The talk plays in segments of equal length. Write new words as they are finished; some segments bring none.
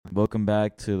Welcome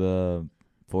back to the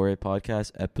 4A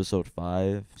podcast, episode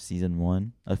 5, season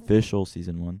 1, official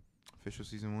season 1. Official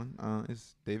season 1.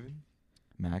 It's David.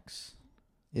 Max.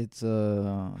 It's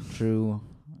true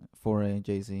 4A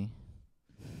JC.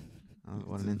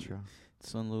 What an intro.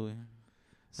 Son Louis.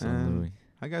 Son Louis.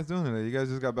 How you guys doing today? You guys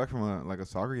just got back from a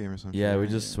soccer game or something? Yeah, we right?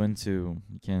 just went to,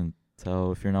 you can't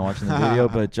tell if you're not watching the video,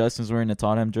 but Justin's wearing a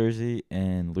Tottenham jersey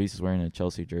and Luis is wearing a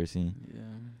Chelsea jersey. Yeah.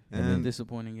 And And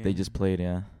Disappointing game. They just played,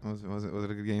 yeah. was it a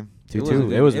good game?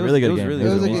 2-2. It was a really good game. It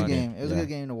was a really good game. It was a Yeah. good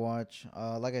game to watch.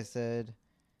 Like I said,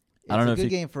 I don't know a if good you-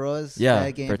 game for us. Yeah,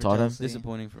 bad game for Tottenham. Chelsea.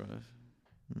 Disappointing for us.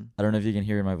 I don't know if you can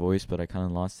hear my voice, but I kind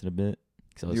of lost it a bit.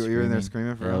 Cause I was You were in there screaming.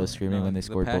 screaming for Yeah, I real? was screaming when they the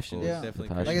scored both passion goals. Yeah. is definitely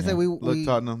The Like I passion, said, yeah. Look,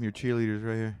 Tottenham, your cheerleaders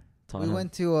right here. we Tottenham.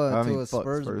 went to I mean, a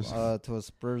Spurs Spurs. to a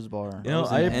Spurs bar. You know, It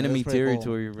was I- in- it enemy was pretty cool.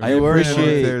 territory. Bro. I You were in enemy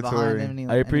appreciate- territory. Behind enemy-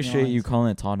 I appreciate enemy you lines.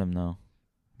 calling it Tottenham though,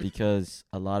 because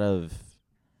a lot of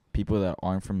people that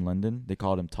aren't from London, they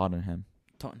call them Tottenham.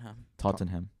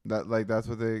 Tottenham. That's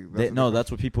what they. That's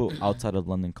what people outside of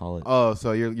London call it. Oh,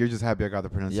 so you're just happy I got the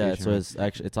pronunciation. Yeah, so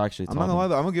right. it's actually I'm not gonna lie Tottenham.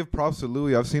 though. I'm gonna give props to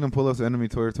Louis. I've seen him pull up to enemy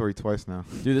territory twice now.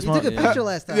 Dude, this You one, took a Yeah. picture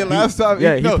last time. Yeah, last time.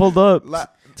 yeah, he pulled up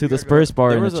to the Yeah, Spurs bar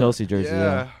There in a was a- Chelsea jersey.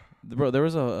 Yeah, Bro, there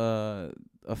was a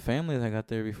family that got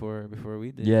there before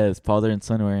we did. yeah, his father and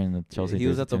son wearing the Chelsea. He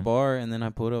was jersey at the too. bar, and then I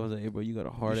pulled up. I was like, "Hey, bro, you got a You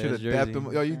hard should ass have jersey." dapped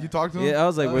him. Yo, you talked to him? Yeah, I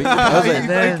was like, bro, I was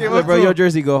like, bro, your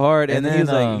jersey go hard, and, And then he was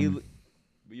then, like,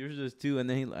 yours does too. And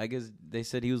then I guess they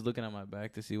said he was looking at my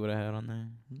back to see what I had on there.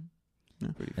 Yeah.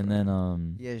 Pretty And funny.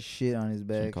 then He has shit on his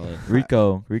what you back. call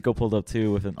it? Rico pulled up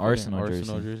too with an Fucking Arsenal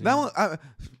jersey. That one,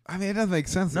 I mean, it doesn't make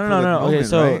sense. No, for no, the no. Okay, moment,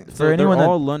 so right? for anyone they're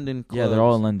that all London clubs. yeah, they're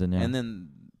all in London. Yeah, And then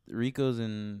Rico's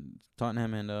in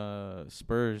Tottenham and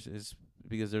Spurs is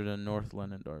because they're the North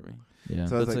London derby. yeah.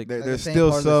 So it's That's like like- there's the same still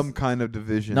part of some this- kind of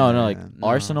division. No, there, like man.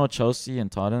 Arsenal, Chelsea,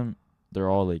 and Tottenham, they're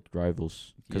all like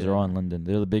rivals because they're Yeah. all in London.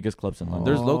 They're the biggest clubs in London.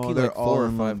 There's Oh, low-key they're like all 4 or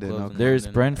in 5 London, clubs. okay. in There's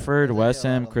London. Brentford, There's West a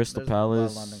lot Ham, of- Crystal there's a lot of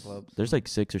Palace. London clubs. There's like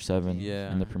 6 or 7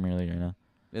 Yeah. in the Premier League right now.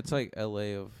 It's like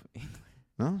LA of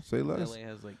No, say less. LA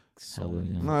has like so Hella, many.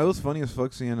 yeah. No, it was funny as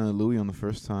fuck seeing Louis on the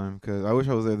first time because I wish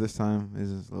I was there this time.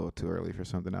 It's just a little too early for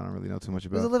something I don't really know too much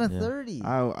It was about. 11:30.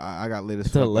 I got lit as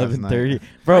It's fuck 11:30, I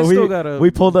bro. still gotta-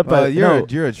 We pulled up But at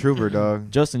you're a trooper,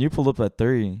 dog. Justin, you pulled up at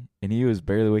 3, and he was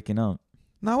barely waking up.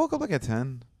 No, I woke up like at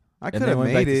 10. I And could then have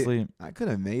went back made to it. sleep. I could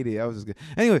have made it. I was just good.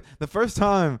 Anyway, the first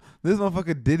time this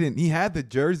motherfucker didn't. He had the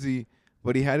jersey,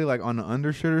 but he had it like on the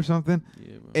undershirt or something,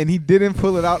 Yeah, bro. and he didn't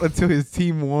pull it out until his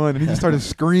team won, and he just started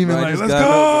screaming Bro, I like, just "Let's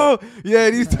got go!" Yeah,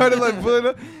 and he started like pulling it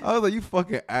up. I was like, "You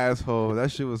fucking asshole!" That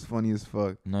shit was funny as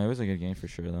fuck. No, it was a good game for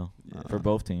sure though, Yeah. for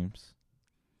both teams.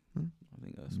 I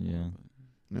think that's Yeah.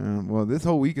 Yeah, well, this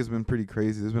whole week has been pretty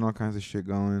crazy. There's been all kinds of shit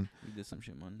going. We did some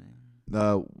shit Monday.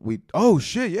 Fuck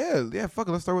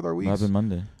it. Let's start with our What weeks. happened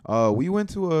Monday? We went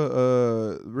to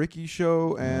a Ricky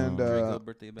show and No. Draco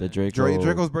birthday The bash.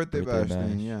 Draco's birthday bash bash.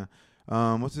 thing. Yeah.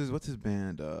 What's his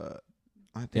band?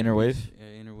 I think Inner Wave?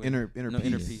 Yeah, Inner Wave. Inner No,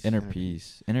 Inner Peace. Peace. Inner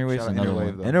Peace. Inner Wave's Shout out another Inner one.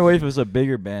 Wave, though. Inner Wave was a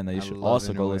bigger band that you I should love also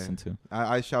Inner go Wave. listen to.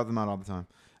 I shout them out all the time.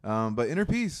 But Inner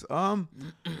Peace.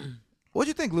 What'd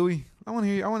you think, Louis? I want to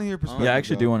hear your perspective. Yeah, I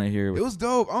actually do dog. want to hear. It was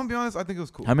dope. I'm gonna be honest. I think it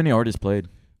was cool. How many artists played?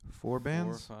 4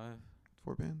 bands. 4 or 5.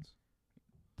 4 bands.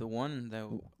 The one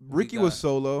that we Ricky got- was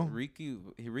solo.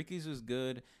 Ricky's was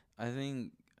good. I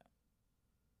think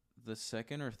the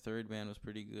second or third band was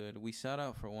pretty good. We sat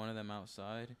out for one of them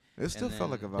outside. It still and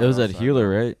felt like a then- vibe. It was at outside, Healer,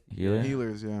 though. right? Healer. Yeah.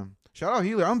 Healers, yeah. Shout out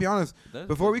Healer. I'm gonna be honest. That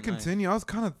Before we was nice. continue, I was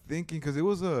kind of thinking because it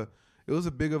was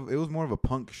more of a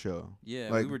punk show. Yeah,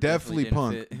 Like, we were definitely didn't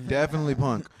punk. fit. Definitely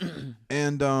punk.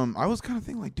 And I was kind of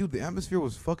thinking like, dude, the atmosphere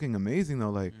was fucking amazing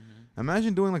though. Like, Mhm.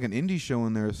 imagine doing like an indie show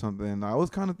in there or something. I was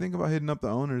kind of thinking about hitting up the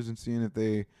owners and seeing if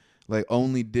they like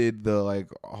only did the like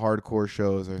hardcore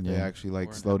shows or if they Yeah. actually like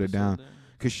Or an slowed it episode down. there.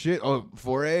 Cause shit,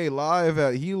 4A live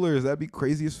at Healers, that'd be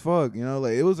crazy as fuck. You know,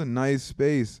 like it was a nice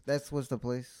space. What's the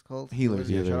place called? Healers,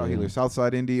 yeah, Healer, shout out yeah. Healers,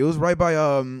 Southside Indie. It was right by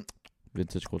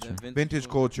Vintage culture. The Vintage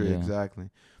Culture, Yeah.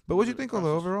 exactly. But what'd you think of the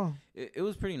Across the overall? It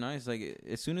was pretty nice. Like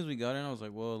as soon as we got in, I was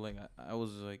like, "Whoa!" Like I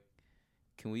was like,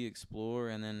 "Can we explore?"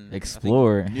 And then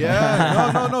Explore.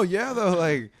 Yeah, no, yeah though.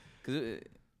 Like because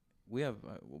we have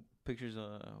pictures.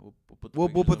 we'll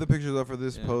put the up. pictures up for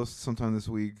this Yeah. post sometime this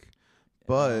week.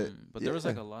 But there was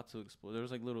like yeah. a lot to explore. There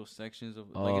was like little sections of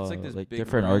like it's like this big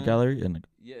different art room. gallery and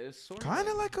Yeah, it's sort Kind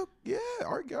of like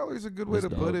art gallery is a good way to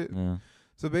that's put dope. it. Yeah.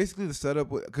 So basically, the setup,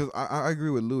 because I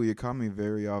agree with Louis, it caught me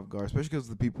very off guard, especially because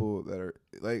the people that are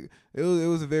like, it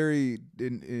was a very,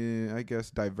 I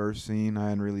guess, diverse scene. I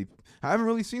haven't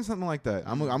really seen something like that.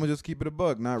 I'm gonna just keep it a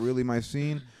buck. Not really my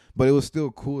scene, but it was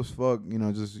still cool as fuck. You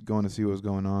know, just going to see what was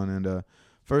going on. And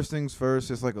First things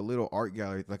first, it's like a little art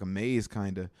gallery, like a maze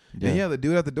kind of. Yeah. And yeah, the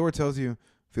dude at the door tells you,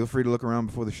 feel free to look around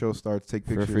before the show starts, take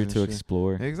Feel pictures. free and to shit.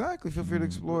 explore. Exactly, feel free to Mhm.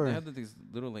 explore. They had these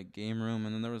little like game room,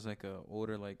 and then there was like a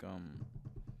older like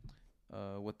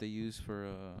what they use for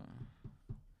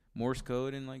Morse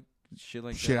code and like shit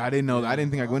like Shit, that. I didn't know. Yeah. I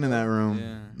didn't think I went in that room.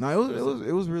 Yeah. No, There's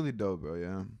it was really dope, bro.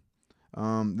 Yeah.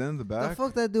 Then the The back.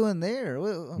 fuck that doing there?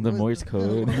 The Morse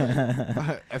code.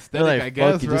 Aesthetic, like, I fuck,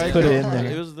 guess, you just right? put it in there.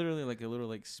 It was literally like a little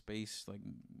like space, like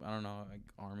I don't know, like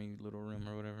army little room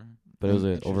or whatever. But it was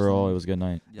Interesting. overall it was a good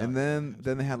night. Yeah, And yeah, then it was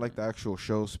then they had pretty like the good. actual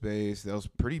show space. That was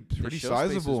pretty The show space was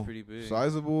sizable. pretty big.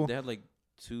 Sizable. They had like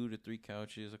 2 to 3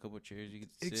 couches, a couple of chairs you could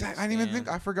sit. Exactly. I didn't even think.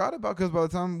 I stand. forgot about because by the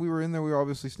time we were in there, we were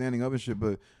obviously standing up and shit.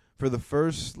 But for the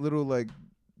first little like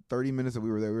 30 minutes that we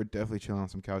were there, we were definitely chilling on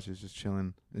some couches, just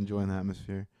chilling, enjoying the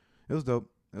atmosphere. It was dope.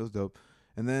 It was dope.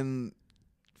 And then,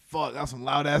 fuck, that was some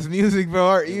loud ass music, bro.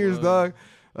 Our It ears, was. dog.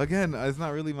 Again, it's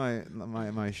not really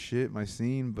my shit, my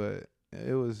scene, but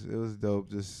it was dope.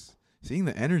 Just seeing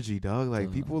the energy, dog. Like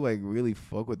The- people like really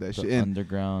fuck with that The shit. And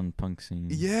underground punk scene.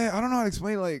 yeah, I don't know how to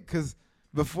explain it, like, cause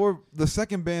before the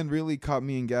second band really caught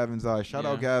me in Gavin's eye. Shout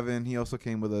out Yeah. Gavin. He also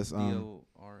came with us. DORN.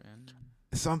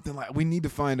 Something like we need to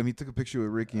find him. He took a picture with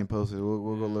Ricky and posted it.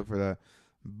 We'll go look for that.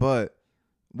 But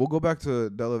we'll go back to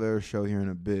Delavera's show here in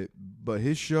a bit. But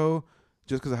his show,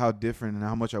 just because of how different and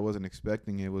how much I wasn't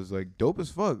expecting it, was like dope as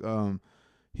fuck.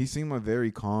 He seemed like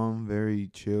very calm, very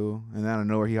chill, and out of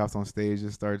nowhere he hops on stage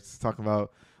and starts talking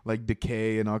about like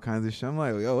decay and all kinds of shit. I'm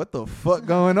like, yo, what the fuck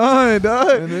going on,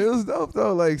 dog? And it was dope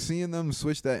though, like seeing them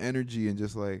switch that energy and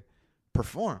just like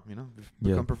perform, become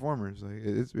Yeah. performers. Like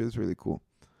it's really cool.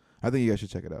 I think you guys should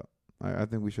check it out. I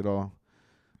think we should all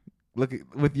look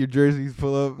at with your jerseys,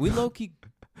 pull up. We low key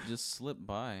just slipped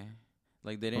by.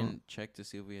 Like they didn't check to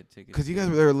see if we had tickets. Because you guys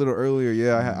were there a little earlier.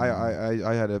 Yeah,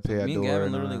 I had to pay at Me and door. Gavin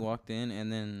and, literally walked in,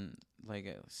 and then like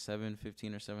at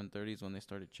 7:15 or 7:30 is when they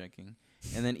started checking.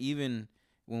 And then even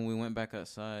when we went back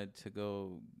outside to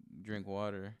go drink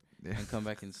water Yeah. and come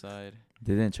back inside,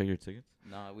 They didn't check your tickets?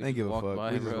 nah, we They didn't just give a walked fuck.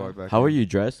 by, We just bro. walked back. How in. were you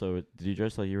dressed though? Did you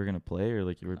dress like you were gonna play or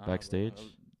like you were Nah, backstage?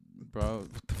 bro.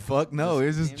 The fuck no, it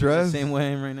was just the dressed. same way I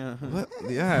am right now. What?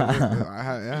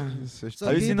 Yeah, it's So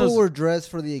Have you seen people those- were dressed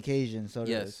for the occasion, so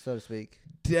Yes. so to speak.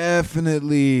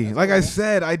 definitely. That's Like I cool.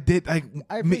 said, I did. Like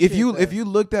I if appreciate you that. if you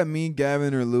looked at me,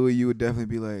 Gavin or Louis, you would definitely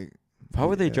be like, How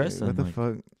were they "Yeah, dressed What then? the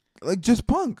fuck? Like just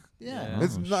punk. Yeah. Yeah.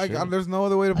 It's Oh, not, shit. there's no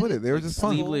other way to I put it. get- They were like just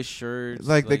punk. Sleeveless shirts.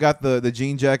 Like they got the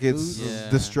jean jackets, Boots. Yeah.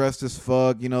 distressed as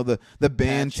fuck. The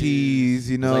band Patches. tees.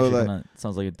 It's Know, actually like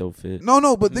sounds like a dope fit.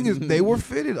 no. But thing is, they were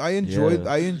fitted. I enjoyed.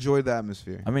 Yeah. I enjoed the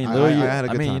atmosphere. I mean, I, literally, had a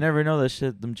good you time. never know that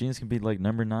shit. Them jeans can be like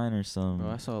number 9 or Bro, I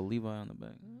some. saw a Levi on the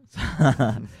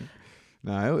back.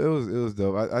 Nah, it was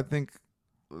dope. I think,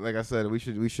 like I said, we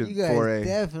should You guys foray.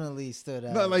 definitely stood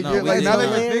out. No, like No, you're, we like did. now that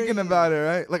you're Hilarious. thinking about it,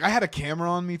 right? Like I had a camera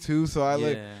on me too, so I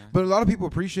like. Yeah. But a lot of people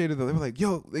appreciated it. They were like,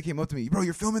 "Yo," they came up to me, "Bro,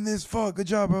 you're filming this? Fuck, good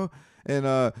job, bro." And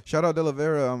shout out De La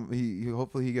Vera. He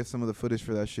hopefully he gets some of the footage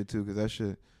for that shit too, because that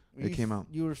shit. Were it you came out.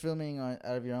 You were filming out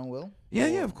of your own will? Yeah,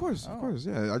 of course, Oh.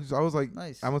 Yeah, I was like,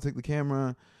 Nice. I'm gonna take the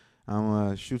camera, I'm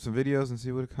gonna shoot some videos and see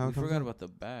how We it comes forgot out. about the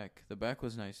back. The back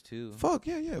was nice too. Fuck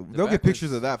yeah. They'll back get pictures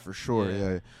was- of that for sure. yeah.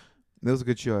 Yeah, that was a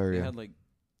good show They area. had like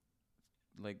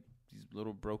these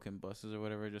little broken buses or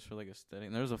whatever just for like aesthetic.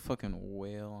 And there was a fucking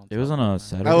whale on It was top on of a it.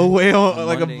 Saturday. Oh, wait, On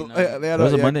like Monday night. they had It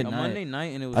was a yeah. Monday A night. Monday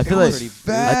night, and it was I feel It like was pretty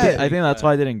fat. I think that's bad.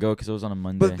 why I didn't go because it was on a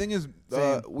Monday. But the thing is,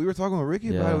 Same. we were talking with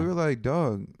Ricky about it. Yeah. We were like,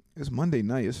 dog, it's Monday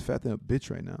night. It's fat than a bitch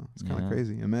right now. It's kind of Yeah.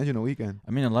 crazy. Imagine a weekend.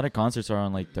 I mean, a lot of concerts are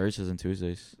on like Thursdays and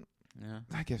Tuesdays. Yeah.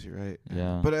 I guess you're right.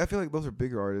 Yeah. But I feel like those are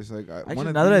bigger artists. Like one Actually,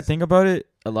 of now that I these- think about it,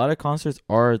 a lot of concerts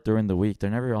are during the week. They're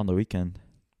never on the weekend.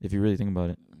 If you really think about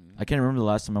it, I can't remember the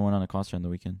last time I went on a concert on the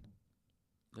weekend.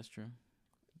 That's true.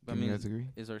 But I Can you mean, guys agree?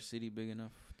 is our city big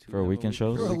enough to For a have weekend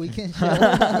show? For a weekend show.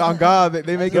 Oh God,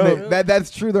 they making Yo.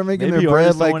 that's true. They're making Maybe their bread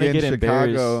artists don't like want to in get Chicago.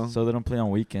 embarrassed, so they don't play on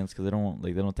weekends because they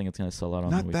don't think it's gonna sell out on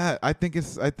the Not weekend. that. I think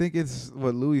it's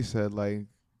what Louis said. Like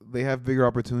they have bigger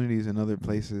opportunities in other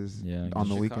places Yeah, on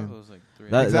the Chicago's weekend. like 3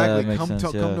 That- Exactly. makes come sense,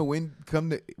 to yeah. come to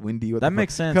Windy. What That the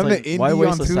makes sense. Come to Like, why Indy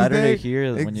waste on a Saturday Tuesday?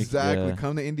 here fuck? when you Exactly. yeah,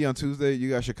 Come to Indy on Tuesday. You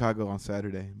got Chicago on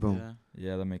Saturday. Boom.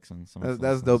 Yeah. yeah, that makes sense.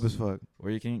 That's dope as fuck. Or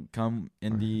you can come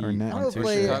Indy or now. on I'll Tuesday.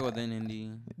 play- Chicago, then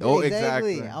Indy. Oh, Yeah,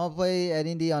 exactly. I'll play at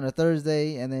Indy on a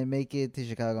Thursday and then make it to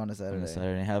Chicago on a on Saturday. a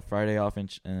Saturday. Have Friday off in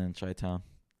Chi-Town.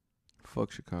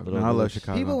 Fuck Chicago. Little No, I love village.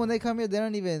 Chicago. People when they come here, they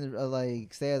don't even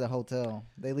like stay at the hotel.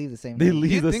 They leave the same. They night.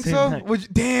 leave you the think same so? night.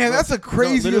 Damn, that's a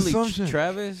crazy no, literally, assumption.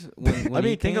 Travis, when I mean,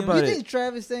 he think came, about You it. think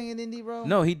Travis staying in Indy, bro?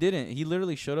 No, he didn't. He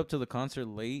literally showed up to the concert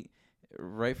late,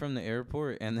 right from the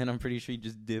airport, and then I'm pretty sure he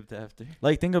just dipped after.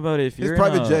 Like, think about it. If His you're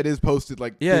private in a, jet is posted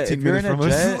like Yeah, 15 if you're minutes in a from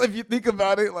us. jet- If you think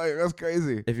about it, like that's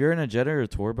crazy. if you're in a jet or a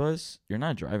tour bus, you're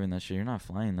not driving that shit. You're not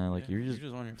flying that. Like, Yeah, you're just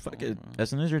on your fuck phone, it. bro. As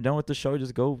soon as you're done with the show,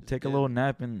 just go take a dip. little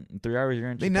nap. And in 3 hours, you're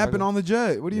in. They Chicago. napping on the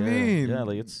jet. What do you Yeah, mean? Yeah,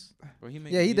 like it's. Bro, he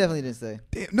make Yeah, he music. definitely didn't stay.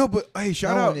 Damn, no, but hey,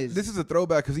 shout No out. one is. This is a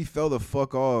throwback because he fell the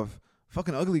fuck off.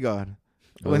 Fucking Ugly God.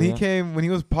 Oh, When he yeah? came, when he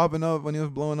was popping up, when he was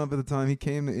blowing up at the time, he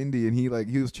came to Indy and he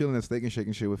was chilling at Steak and Shake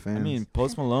and shit with fans. I mean,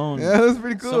 Post Malone. yeah, that was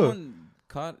pretty cool. Someone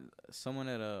caught someone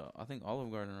at I think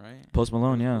Olive Garden, right? Post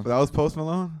Malone, yeah. But that was Post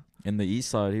Malone. In the East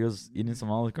Side, he was eating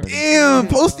some Olive Garden. Damn,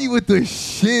 Posty with the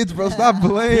shits, bro. Stop He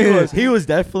playing. was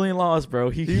definitely lost, bro.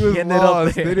 He He was ended lost.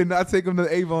 up there. They did not take him to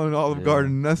the Avon and Olive Yeah.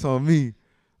 Garden. That's on me.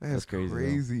 That's That's crazy,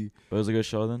 crazy. But it was a good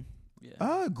show then.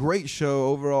 Yeah. Great show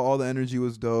overall. All the energy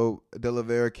was dope. De La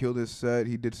Vera killed his set.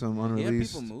 He did some He had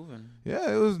unreleased. people moving.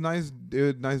 Yeah, it was nice. It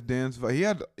was nice dance. He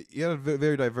had a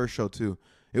very diverse show too.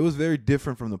 It was very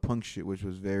different from the punk shit, which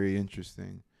was very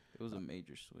interesting. It was a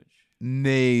major switch.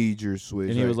 Major switch.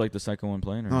 And he was like the second one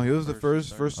playing. Or? no, he was the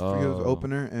First, first. third. He was the Oh.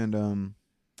 opener, and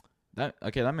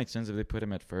that makes sense if they put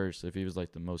him at first. If he was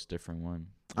like the most different one.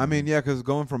 I mean, yeah, because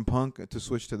going from punk to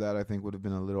switch to that, I think would have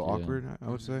been a little Yeah. awkward. I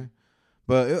would say, Mhm.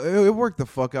 but it worked the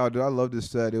fuck out, dude. I loved his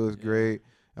set. It was Yeah. great.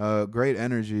 Great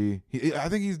energy. I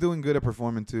think he's doing good at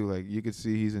performing too. Like you could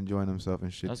see he's enjoying himself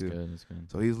and shit That's too. good. That's good.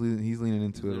 So he's leaning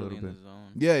into it a Literally little in bit. the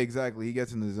zone. Yeah, exactly. He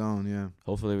gets in the zone. Yeah.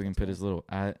 Hopefully we can put his little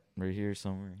right here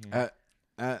somewhere. Here.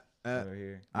 Right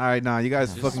here. All right, nah, you guys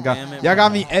Just fucking spam it, y'all got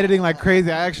bro. me editing like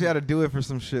crazy. I actually had to do it for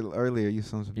some shit earlier. You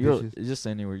sons of You go, bitches. just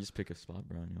anywhere. Just pick a spot,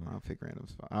 bro. Anywhere. I'll pick random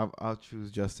spot. I'll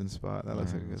choose Justin's spot. That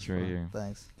looks like a good It's spot. right here.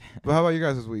 Thanks. But how about you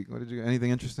guys this week? What did you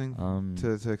anything interesting Um.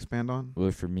 to expand on?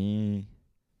 Well, for me,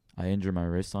 I injured my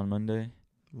wrist on Monday,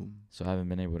 Boom. so I haven't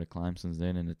been able to climb since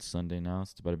then, and it's Sunday now.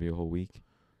 So it's about to be a whole week.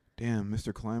 Damn,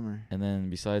 Mr. Climber. And then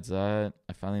besides that,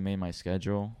 I finally made my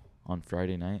schedule on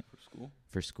Friday night For school.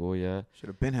 for school. Yeah. Should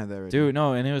have been had that ready. Dude,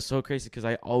 no, and it was so crazy because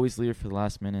I always leave it for the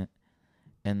last minute.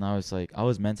 And I was like, I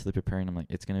was mentally preparing. I'm like,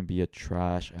 it's going to be a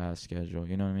trash ass schedule.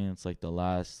 You know what I mean? It's like the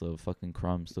last of fucking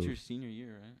crumbs. It's your senior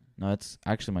year, right? No, it's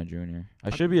actually my junior. I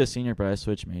should be a senior, but I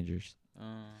switched majors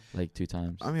like 2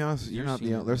 times. I mean, honestly, you're Your not the.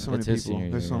 senior There's so year. many It's his people.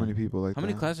 senior There's year, so yeah. many people like How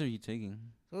many that. classes are you taking?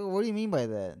 So what do you mean by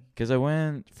that? Because I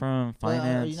went from Well,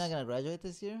 finance. are you not gonna graduate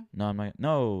this year? No, I'm not.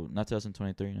 No, not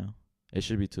 2023. No, it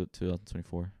should be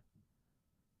 2024.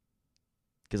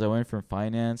 Because I went from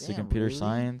finance to Damn, computer really?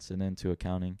 science and then to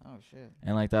accounting. Oh shit.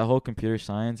 And like that whole computer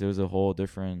science, it was a whole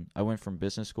different. I went from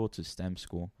business school to STEM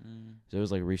school, so it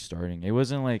was like restarting. It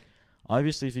wasn't like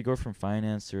obviously if you go from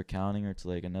finance to accounting or to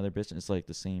like another business, it's like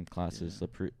the same classes. Yeah.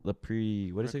 The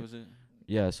pre what is it? Requisite?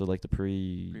 Yeah, so like the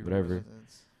pre whatever.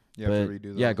 You have But to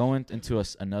redo yeah, those. going into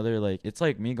another like it's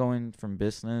like me going from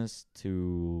business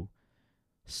to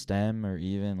STEM or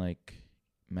even like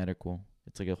medical.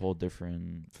 It's like a whole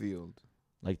different field.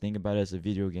 like think about it as a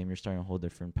video game. You're starting a whole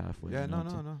different pathway. Yeah, you know, no.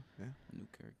 to- Yeah. New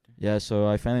character. Yeah, so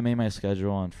I finally made my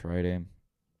schedule on Friday,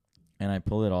 and I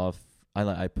pulled it off.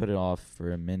 I put it off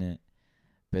for a minute,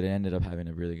 but it ended up having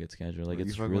a really good schedule. Like Well, you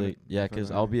it's fuck with really it. You yeah, fuck because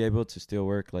with I'll it. be able to still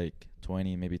work like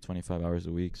 20, maybe 25 hours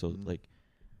a week. So Mhm. like,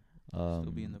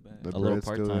 Still be in the bag. The a little bread's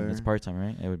still part time. It's there. part time,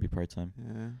 right? It would be part time.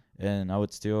 Yeah. And I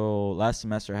would still last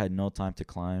semester I had no time to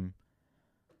climb.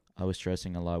 I was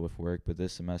stressing a lot with work, but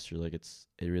this semester like it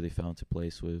really fell into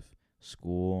place with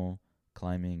school,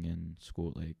 climbing, and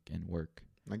school and work.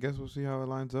 I guess we'll see how it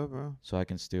lines up, bro. So I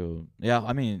can still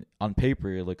I mean on paper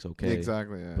it looks okay.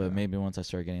 Exactly. Yeah. But maybe once I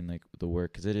start getting like the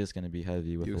work, because it is gonna be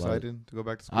heavy with you a lot. Of, excited to go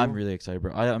back to school? I'm really excited,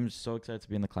 bro. I'm so excited to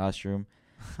be in the classroom.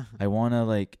 I wanna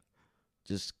like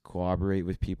just cooperate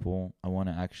with people. I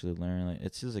wanna actually learn. Like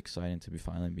it's just exciting to be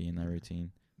finally be in that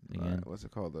routine again. What's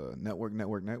it called? Network. Bro.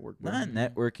 Not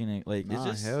networking, like Nah,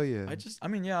 it's just. hell yeah. I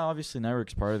mean, yeah, obviously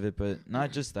network's part of it, but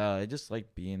not just that. I just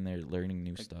like being there, learning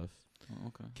new stuff. Oh,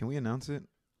 okay. Can we announce it?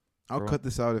 I'll For cut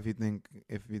this out if you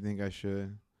think I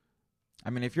should. I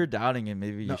mean, if you're doubting it,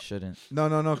 maybe No. you shouldn't. No,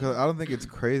 because I don't think it's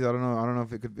crazy. I don't know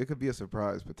if it could be a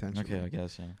surprise potentially. Okay, I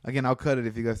guess yeah. Again, I'll cut it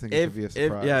if you guys think it could be a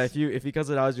surprise. If you cut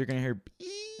it out, you're gonna hear.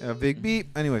 A big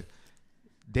beep. Anyway,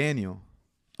 Daniel,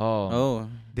 Oh,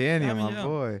 Daniel, I mean, my yeah.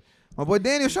 boy. My boy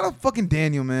Daniel, shout out fucking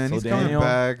Daniel, man. So He's Daniel- coming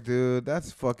back, dude.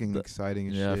 That's fucking The- exciting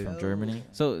as Yeah, shit. from Germany.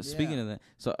 so Yeah. speaking of that,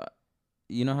 so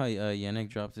you know how Yannick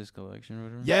dropped his collection or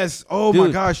whatever? Yes. Oh my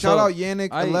Dude, gosh. Shout so out Yannick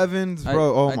I- 11s, I-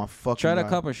 bro. Oh I my fucking Tried to God.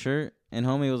 cop a shirt, and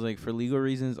homie was like, for legal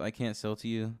reasons, I can't sell to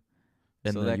you.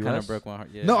 In so the that kind US? of broke my heart.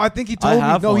 Yeah. No, I think he I told me.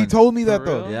 have No, he one. told me For that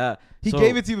though. real? Yeah. He So-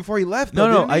 gave it to you before he left.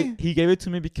 No, though, no, didn't he gave it to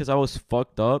me because I was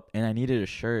fucked up and I needed a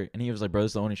shirt, and he was like, "Bro, this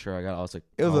is the only shirt I got." I was like,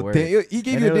 It was "I'll a wear damn, it." he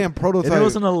gave And you a it was- damn prototype. And it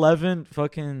was an 11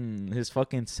 his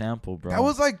fucking sample, bro. That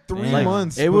was like 3 Like,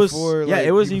 months. it was before, yeah, like,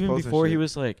 it was he even posting before he shit.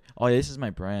 was like, "Oh, yeah, this is my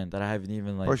brand that I haven't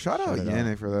even like." Bro, shout out shouted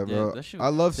Yannick for that, Yeah, bro. that shit- I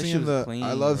love that shit seeing was the. clean,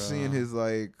 I love bro. seeing his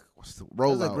like what's the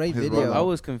was a rollout. great his video. rollout. I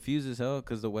was confused as hell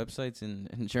because the website's in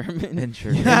German. In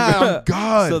German. Yeah, oh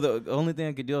God. So the only thing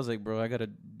I could do, I was like, bro, I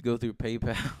gotta go through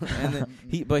PayPal. And then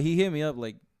he hit me up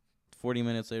like 40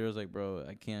 minutes later. I was like, bro,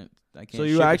 I can't. So ship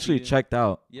you it to actually you. checked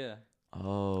out. Yeah.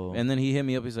 Oh. And then he hit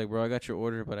me up. He's like, bro, I got your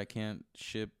order, but I can't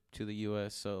ship to the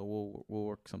U.S. So we'll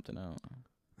work something out.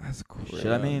 That's crazy. Shit,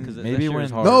 I mean, 'Cause that maybe shit when was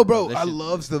hard. No, bro, That I shit-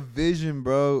 loves the vision,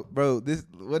 bro. This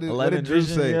what did 11 Drew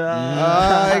vision, say?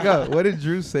 yeah. I go. What did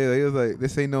Drew say? Like, he was like,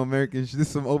 "This ain't no American shit. This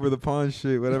some over the pond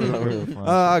shit. Whatever." Over the pond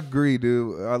I agree,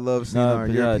 dude. I love seeing No, our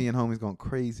but yeah. European homies going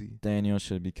crazy. Daniel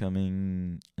should be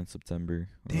coming in September.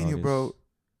 or Daniel, bro, August.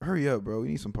 hurry up, bro. We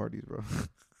need some parties, bro.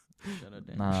 Shout out,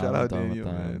 Dan. Nah, Shout I'm out done Daniel,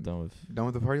 with that. man. I'm done with. Done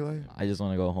with the party life? I just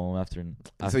want to go home after.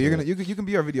 So you're gonna you can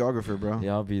be our videographer, bro.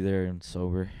 Yeah, I'll be there and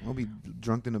sober. I'll be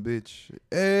drunk in a bitch.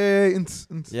 Hey,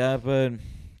 Yeah, but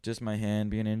just my hand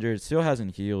being injured, it still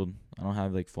hasn't healed. I don't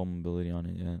have like full mobility on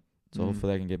it yet. So Mm.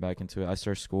 hopefully I can get back into it. I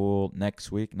start school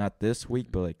next week, not this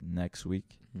week, but like next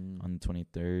week on the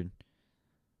 23rd.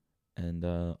 And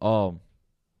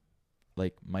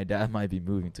like my dad might be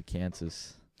moving to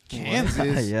Kansas.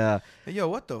 Kansas. Yeah. Hey, yo,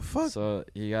 what the fuck? So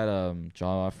he got a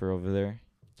job offer over there,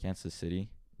 Kansas City.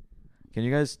 Do you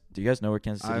guys know where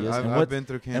Kansas City is? I've been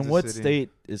through Kansas and what City. state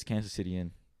is Kansas City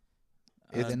in?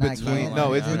 It's They're not between Kansas.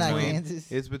 no, it's They're not between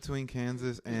Kansas. it's between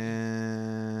Kansas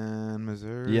and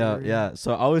Missouri. Yeah, yeah.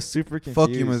 So I was super confused. Fuck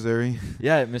you, Missouri.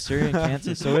 Yeah, Missouri and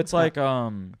Kansas. So it's like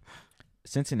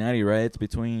Cincinnati, right? It's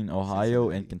between Ohio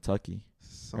and Kentucky.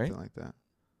 Something like that.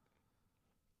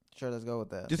 Sure, let's go with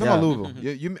that. You're talking Yeah. about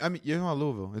Louisville. I mean, you're talking about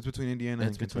Louisville. It's between Indiana It's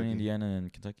and between Kentucky. Indiana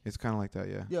and Kentucky. It's kind of like that,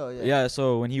 yeah. Yo, yeah. Yeah,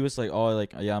 so when he was like, "Oh,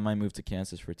 like yeah, I might move to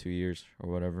Kansas for 2 years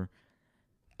or whatever,"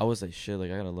 I was like, "Shit,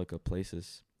 like I gotta look up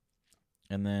places."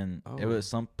 And then it Oh. was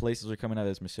some places were coming out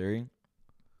as Missouri,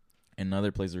 and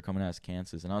other places were coming out as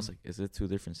Kansas. And I was like, "Is it two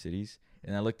different cities?"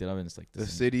 And I looked it up, and it's like The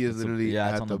this city is it's a- literally yeah,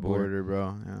 it's at on the border. border,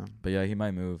 bro. Yeah. But yeah, he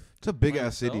might move. It's a big By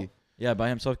ass city. himself? Yeah, by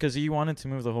himself because he wanted to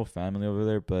move the whole family over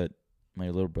there. But my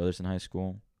little brother's in high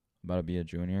school, about to be a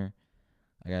junior.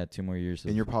 I got 2 more years.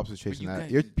 And your pops is chasing you that.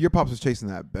 guys- Your pops is chasing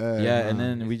that bad. yeah, and huh?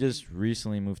 then we just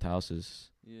recently moved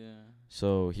houses. Yeah.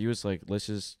 So he was like, "Let's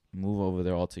just move over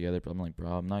there all together." But I'm like,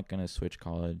 "Bro, I'm not gonna switch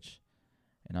college,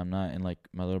 and I'm not, and like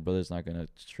my little brother's not gonna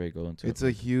straight go into." It's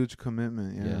a huge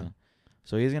commitment. Yeah.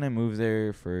 So he's gonna move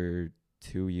there for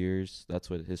 2 years. That's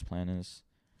what his plan is,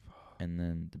 and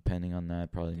then depending on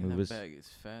that, probably Yeah, move that his. bag is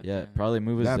fat. Yeah, then. probably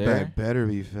move us That there. bag better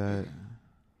be fat.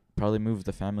 Probably move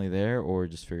the family there, or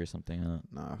just figure something out.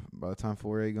 Nah, by the time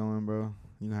 4A going, bro,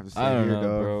 you gonna have to stay I don't here, know,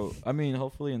 dog. bro. I mean,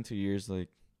 hopefully in 2 years, like,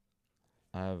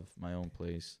 I have my own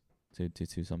place to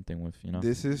do something with, you know.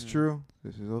 This is Mm. true.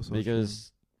 This is also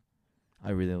Because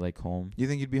I really like home. true. You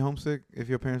think you'd be homesick if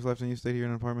your parents left and you stayed here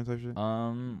in an apartment type shit?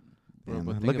 Bro, Damn,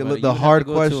 but man. think Look about at it. the You would have hard to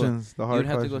go to a- questions. The hard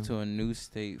You'd have to go questions. to a new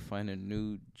state, find a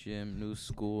new gym, new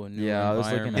school, a new Yeah, I was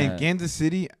looking environment. In Kansas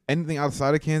City, anything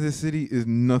outside of Kansas City is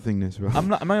nothingness, bro. I'm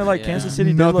not like Yeah. Kansas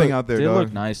City. Nothing did look, out there, did dog.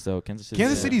 look nice though. Kansas City.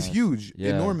 Kansas did City's look nice. huge, Yeah.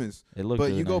 enormous. It looked But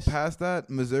really you go nice. past that,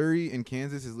 Missouri and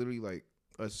Kansas is literally like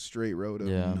a straight road of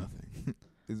Yeah. nothing.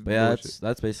 It's But yeah, bullshit.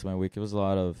 that's basically my week. It was a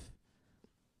lot of.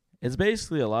 It's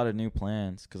basically a lot of new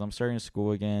plans because I'm starting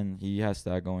school again. He has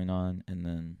that going on, and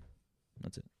then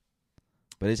that's it.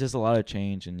 But it's just a lot of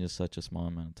change in just such a small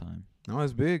amount of time. No,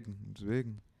 it's big. It's big.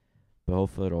 But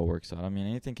hopefully it all works out. I mean,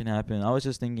 anything can happen. I was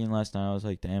just thinking last night. I was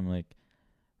like, damn, like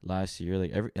last year,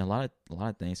 like a lot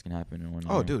of things can happen in 1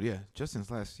 year. Oh, dude, yeah. Justin's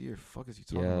last year. Fuck is he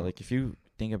talking Yeah, about? like if you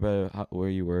think about where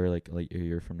you were like a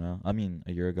year from now. I mean,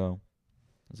 a year ago.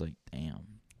 I was like, damn,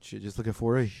 Shit, just look at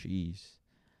 4A. jeez.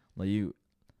 Like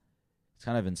it's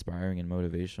kind of inspiring and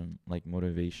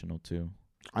motivational too.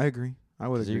 I agree. I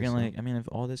would 'Cause agree. you can so. like, I mean, if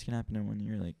all this can happen in 1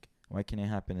 year, like why can't it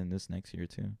happen in this next year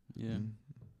too? Yeah. Mm.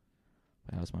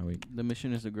 But that was my week. The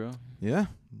mission is to grow. Yeah,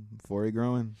 4A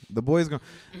growing. The boys going.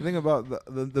 The thing about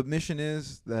the mission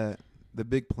is that the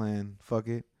big plan, fuck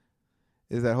it,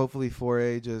 is that hopefully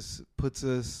 4A just puts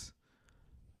us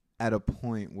at a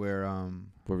point where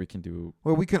Where we can do.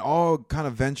 we can all kind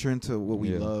of venture into what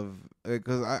we Yeah. love.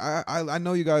 Because I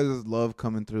know you guys love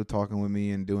coming through, talking with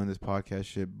me, and doing this podcast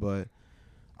shit, but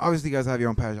obviously you guys have your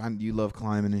own passion. You love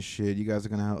climbing and shit. You guys are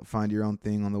gonna find your own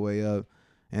thing on the way up,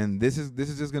 and this is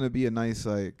just gonna be a nice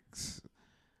like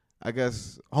I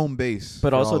guess, home base.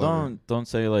 But for also all of it. don't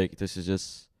say like this is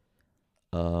just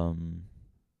a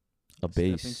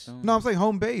Stepping base. stone. No, I'm saying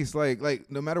home base. Like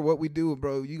no matter what we do,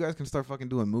 bro, you guys can start fucking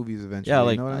doing movies eventually. Yeah, you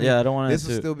like know what I mean? yeah, I don't want it This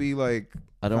will to still be like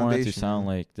I don't want it to foundation, sound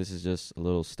man. like this is just a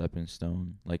little stepping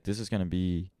stone. Like this is gonna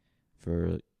be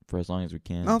for as long as we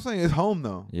can. No, I'm saying it's home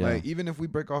though. Yeah. Like even if we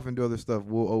break off and do other stuff,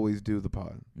 we'll always do the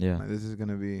pod. Yeah, Like, this is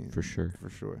gonna be for sure. For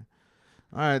sure.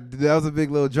 All right, that was a big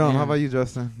little jump. How Yeah. about you,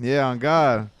 Justin? Yeah, on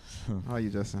God. How about you,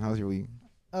 Justin? How's your week?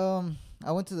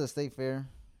 I went to the state fair.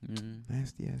 Mhm.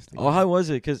 Nasty ass. Oh, how was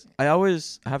it? Cause I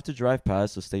always have to drive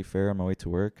past the state fair on my way to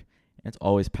work, and it's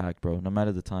always packed, bro. No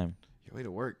matter the time. Your way to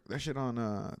work. That shit on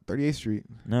 38th Street.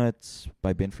 No, it's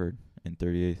by Binford in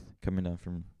 38th, coming down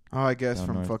from. Oh, I guess Down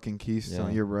from north. fucking Keystone.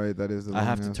 Yeah. You're right. That is the. I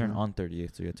have to long-ass turn one. on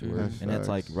 38th to get to Yeah, work, and it's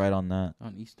like facts. right on that.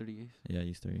 On East 38th. Yeah,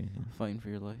 East 38th. Yeah. Fighting for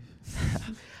your life.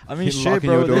 I mean, Keep shit, locking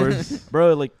bro. your doors.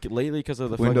 Bro, like lately because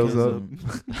of the Windows fucking,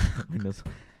 windows.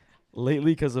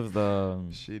 Lately because of the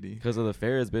Shitty. because of the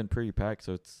fair, it's been pretty packed.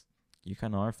 So it's you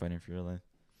kind of are fighting for your life.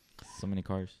 So many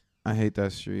cars. I hate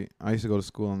that street. I used to go to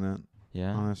school on that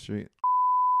Yeah. on that street.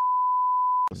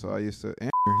 So I used to.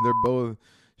 They're both.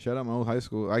 Shout out my old high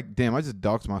school. I just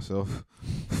doxed myself.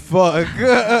 Fuck.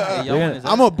 Hey, y'all, when is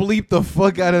I'm that? gonna bleep the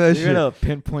fuck out of that You're shit. gonna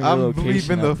pinpoint your I'm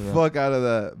location bleeping the after that. fuck out of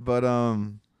that. But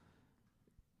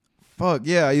fuck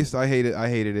yeah, I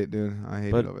hated it, dude. I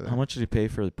hated But it over there. how much did you pay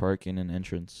for the parking and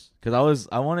entrance? Because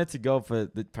I wanted to go,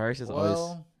 but the price is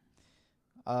always.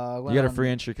 Well, You got a free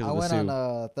entry because I of the went suit.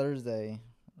 on Thursday,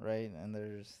 right? And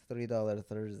there's $3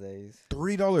 Thursdays.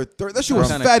 $3 that shit Bro, was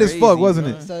kinda fat as fuck, crazy, wasn't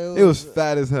bro. it? So It was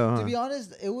fat as hell. To Huh? be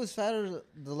honest, it was fatter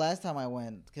the last time I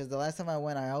went. Because the last time I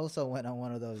went, I also went on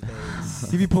one of those days.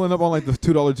 He be pulling up on like the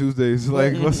 $2 Tuesdays.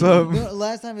 Like, what's up? You know,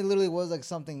 last time it literally was like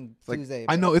something It's like- Tuesday.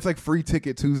 I know it's like free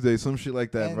ticket Tuesday, some shit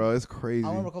like that, And bro. It's crazy. I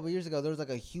remember a couple years ago there was like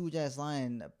a huge ass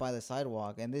line by the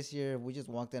sidewalk, and this year we just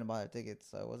walked in and bought our tickets,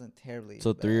 so it wasn't terribly.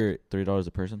 So bad. $3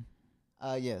 a person,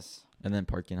 Yes, and then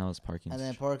parking. How was parking? and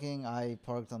then parking. I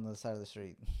parked on the side of the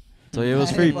street. So it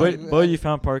was I free, didn't park- but you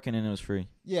found parking and it was free.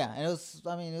 Yeah, and it was.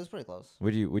 I mean, it was pretty close.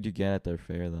 Would you get at their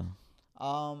fair though?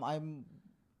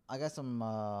 I got some.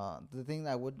 The thing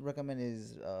that I would recommend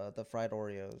is the fried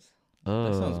Oreos. Oh,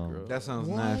 That sounds gross. That sounds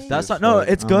What? nasty. That's as not. No, fuck.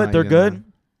 it's I'm good. not They're eating good. that.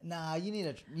 Nah, you need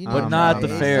to. But not at the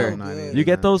it's fair. So good. You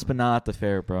get those, but not at the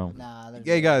fair, bro. Nah, they're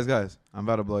Hey good. guys, I'm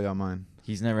about to blow y'all mind.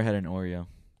 He's never had an Oreo.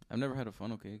 I've never had a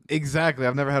funnel cake. Exactly.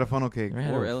 I've never had a funnel cake. Never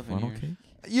had Or a elephant funnel ears.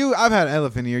 cake? I've had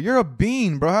elephant ear. You're a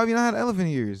bean, bro. How have you not had elephant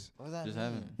ears? What does that Just mean?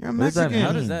 haven't. You're a What does that Mexican. mean?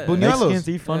 How does that- Mexicans Buñuelos.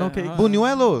 eat funnel Yeah, cake? huh?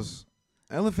 Buñuelos.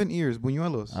 Elephant ears.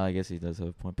 Buñuelos. I guess he does have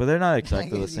a point, but they're not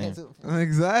exactly the same.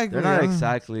 Exactly. They're not yeah.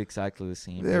 exactly the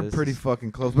same. They're but this pretty is-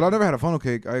 fucking close. But I've never had a funnel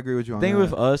cake. I agree with you on thing that.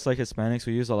 with us, like Hispanics,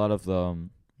 we use a lot of the.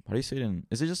 How do you say it in?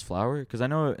 Is it just flour? Because I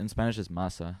know in Spanish it's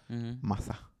masa. Mm-hmm.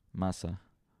 Masa. Masa.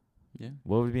 Yeah.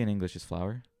 What would be in English? Is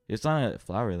flour? It's not a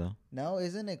flour though. No,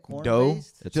 isn't it corn Dough?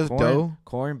 based? It's Just corn, dough?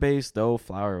 corn-based dough,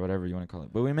 flour, whatever you want to call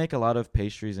it. But we make a lot of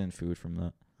pastries and food from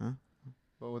that.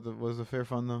 What was the fair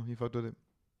fun though? You fucked with it?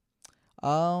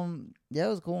 Yeah, it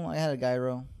was cool. I had a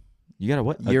gyro. You got a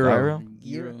what? A Gyro. gyro?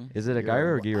 Gyro. Is it a Gyro.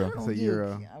 gyro or I gyro? don't It's a give-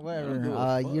 gyro. Whatever. I don't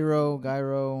give a fuck.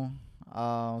 Gyro. It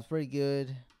was pretty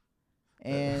good.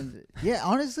 And yeah,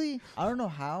 honestly, I don't know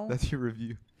how. That's your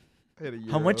review. I had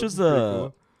a How much gyro. was Pretty the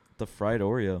cool. the fried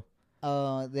Oreo?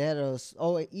 They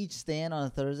had each stand on a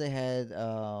Thursday had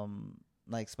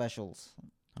like specials.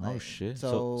 Oh Like, shit!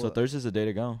 so- So Thursday's the day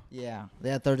to go. Yeah, they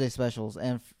had Thursday specials,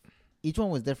 and each one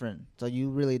was different. So you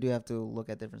really do have to look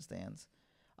at different stands.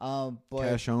 But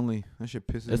Cash only. That shit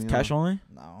pisses It's me cash off. only.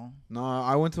 no, No,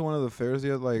 I went to one of the fairs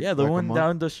the other like Yeah, the like a one month.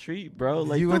 down the street, bro.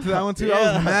 Like you went to that one too? Yeah.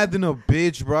 I was mad than a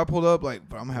bitch, bro. I pulled up like,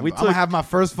 bro, I'm We gonna took- have my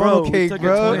first bro, funnel we cake, took a They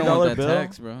bro. don't $20 want that bill?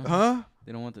 tax, bro. Huh?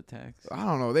 They don't want the tax. I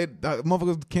don't know.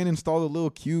 Motherfuckers can't install the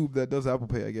little cube that does Apple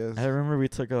Pay, I guess. I remember we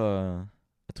took a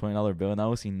 $20 bill, and that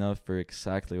was enough for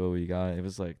exactly what we got. It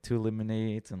was like 2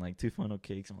 lemonades and like 2 funnel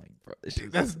cakes. I'm like, bro, this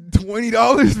shit. That's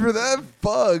 $20 for that?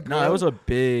 Fuck. No, bro. it was a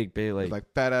big like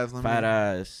fat ass lemonade. fat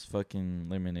ass fucking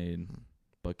lemonade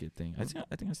bucket thing. I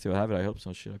think I still have it. I hope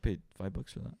so. Shit, I paid $5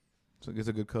 for that. So it's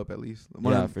a good cup at least.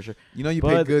 Yeah, for sure. You know you But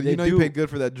paid good. they You know you do- paid good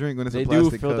for that drink when it's They a do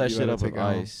plastic fill cup. that you shit gotta up with take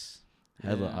out. ice.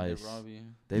 Hella Yeah, they ice. rob you.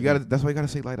 They You be- gotta. That's why you gotta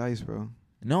say light ice, bro.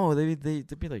 No, they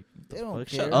be like. They don't fuck?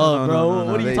 care. Shut No, up, bro.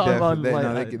 What are you they talking about? definitely-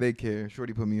 Light no, ice? they care.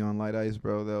 Shorty put me on light ice,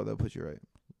 bro. They'll put you right.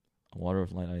 Water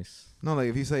with light ice. No, like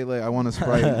if you say like I want a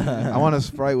Sprite, I want a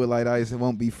Sprite with light ice. It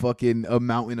won't be fucking a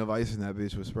mountain of ice in that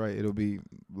bitch with Sprite. It'll be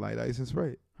light ice and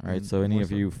Sprite. All right, And so any more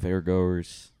of you fair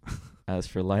goers, as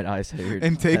for light ice, I heard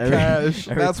and take every- cash.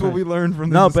 every That's what time. we learned from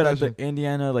this No, but at discussion. the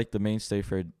Indiana, like the main state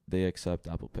fair, they accept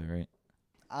Apple Pay, right?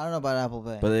 I don't know about Apple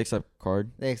Pay. But they accept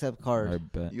card. They accept card. I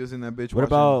bet. Using that bitch. What watching-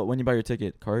 about when you buy your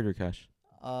ticket? Card or cash?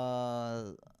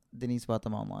 Denise bought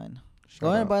them online. Shout Go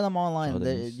ahead and out. buy them online. Oh,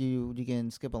 They- Denise. you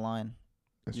can skip a line.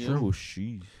 That's Yeah. true. Oh,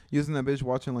 sheesh. Using that bitch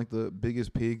watching like the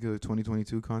biggest pig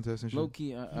 2022 contest and shit. Low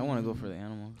key, I want to go for the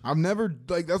animal. I've never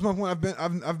like that's my point.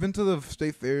 I've been to the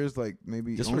state fairs like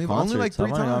maybe Just only, for concerts. only like 3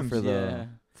 I've only gone times. for the Yeah.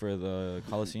 for the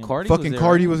Coliseum. Cardi Fucking was there,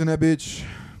 Cardi right? was in that bitch.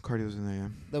 Cardi was in there. Yeah.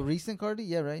 The recent Cardi,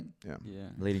 yeah, right. Yeah.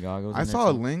 Lady Gaga. Was I in there saw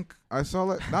a too. link. I saw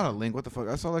like not a link. What the fuck?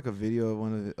 I saw like a video of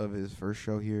one of his first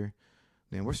show here.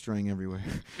 Damn, we're straying everywhere.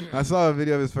 I saw a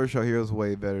video of his first show here. It was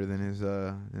way better than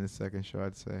his second show.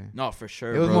 I'd say. No, for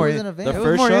sure. It was bro. more. It was an event. It was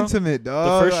first more show- intimate,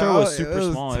 dog. first show was I- super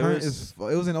small. It turn was- as fu-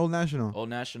 it was in Old National. Old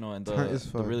National and Turn as the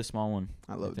fuck. really small one.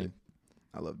 I loved it. think.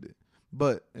 I loved it.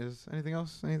 But is anything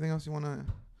else? Anything else you want to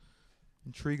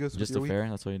intrigue us Just with a your week? fair.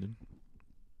 That's what you did.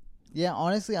 Yeah,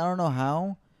 honestly, I don't know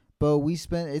how, but we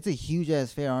spent. It's a huge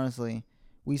ass fair. Honestly,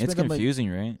 we It's spent. a ma- confusing,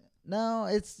 right? No,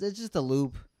 it's just a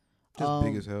loop. Just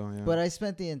big as hell. Yeah. But I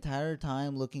spent the entire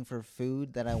time looking for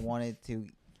food that I wanted to.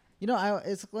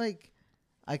 It's like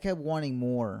I kept wanting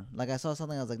more. Like I saw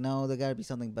something, I was like, no, there got to be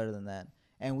something better than that.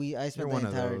 And I spent You're the one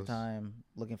of entire those. time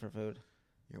looking for food.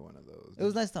 You're one of those. It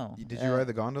was nice though. Did you ride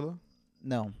the gondola?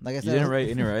 No, like I You said, didn't write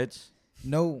any rides.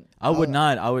 No, I would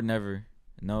not. I would never.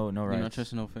 No You rides. not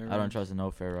trusting no fair. I don't trust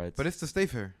no fair rides. But it's the state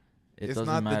fair. it It's doesn't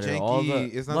not matter. the All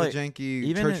janky. the, It's not like, the janky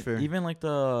even church fair. even like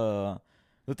the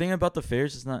thing about the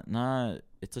fairs is not.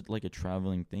 It's like a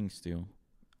traveling thing still.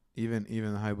 Even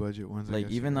the high budget ones. I Like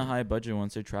guess, even the yeah. high budget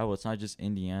ones, they travel. It's not just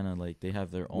Indiana. Like they have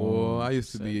their Oh, own. I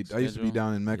used to be schedule.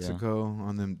 down in Mexico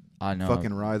on them I know.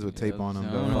 fucking rides with tape Yeah, on them.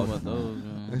 I don't know Bro. about those.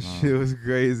 man. That No. shit was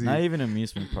crazy. Not even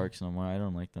amusement parks no more. I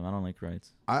don't like them. I don't like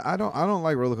rides. I don't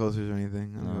like roller coasters or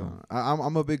anything. No.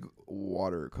 I'm a big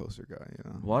water coaster guy.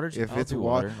 You know, Water. if I'll it's do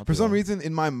water, I'll for do some water. reason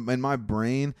in my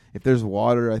brain, if there's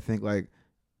water, I think like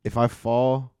if I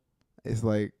fall, it's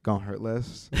like gonna hurt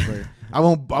less. It's like, I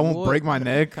won't What break my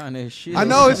neck. Kind of shit. I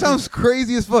know it sounds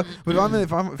crazy as fuck, but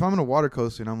if I'm in a water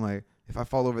coaster and I'm like, if I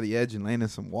fall over the edge and land in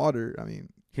some water, I mean,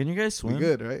 Can you guys swim? we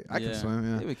good, right? I can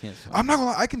swim. Yeah, David can't swim. I'm not gonna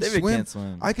lie, I can David swim. can't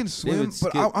swim. I can swim, but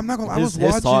skip. I'm not gonna. lie, I his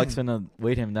was his talk's watching. gonna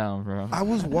weight him down, bro. I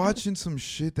was watching some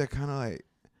shit that kind of like,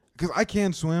 cause I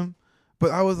can swim,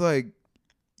 but I was like,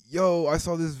 yo, I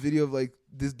saw this video of like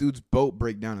this dude's boat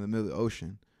break down in the middle of the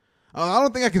ocean. I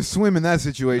don't think I can swim in that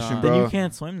situation, Nah. bro. Then you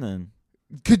can't swim then.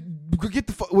 Could get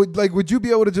the would you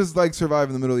be able to just like survive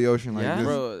in the middle of the ocean like Yeah. this?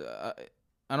 Bro,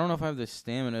 I don't know if I have the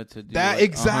stamina to do That like,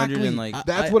 exactly. 100 and like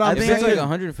That's what I'm if think it's I like could-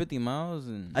 150 miles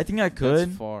and I think I that's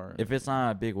could far. if it's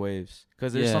not big waves.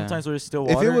 Because there's Yeah. sometimes where it's still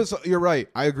If water. it was, you're right.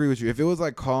 I agree with you. If it was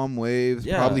like calm waves,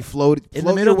 Yeah. probably float In the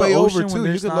float middle your of the way ocean over when too. You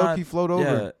there's could not- low key float over.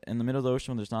 yeah, in the middle of the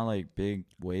ocean when there's not like big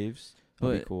waves.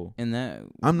 That'd be But- cool. and that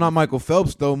I'm not Michael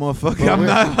Phelps though, motherfucker. But I'm we're-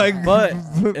 not like. But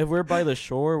if we're by the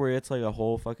shore where it's like a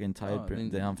whole fucking tide, Oh, then-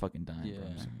 then I'm fucking dying. yeah,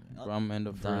 Bro. bro, I'm gonna end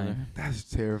up Dying. further. That's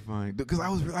terrifying. Because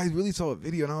I really saw a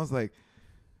video and I was like,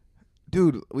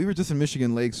 dude, we were just in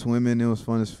Michigan Lake swimming. It was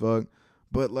fun as fuck.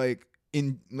 But like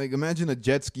imagine a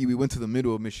jet ski. We went to the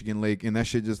middle of Michigan Lake and that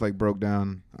shit just like broke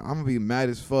down. I'm gonna be mad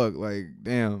as fuck. Like,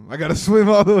 damn, I gotta swim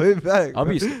all the way back. I'll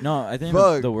be no. I think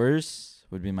Fuck. the worst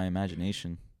would be my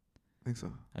imagination. I think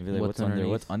so. I'd be like, What's what's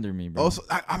underneath? under me, bro? Also,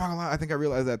 I'm not gonna lie. I think I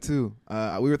realized that too.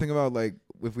 We were thinking about like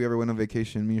if we ever went on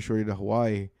vacation, me and Shorty to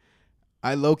Hawaii.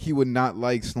 I low key would not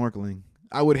like snorkeling.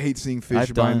 I would hate seeing fish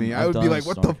I've by done- me. I I've would be done like,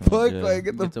 what the snorkeling, fuck? yeah. Like,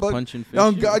 get the Get to fuck. punching fish. Oh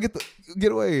you. God,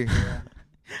 get away.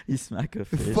 You smack a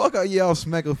fish. Fuck, yeah, I'll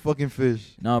smack a fucking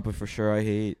fish. No, but for sure,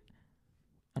 I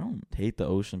don't hate the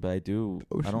ocean, but I do.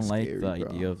 I Ocean's don't like scary, the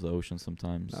bro. idea of the ocean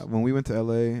sometimes. When we went to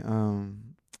LA,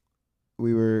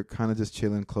 we were kind of just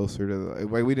chilling closer to the.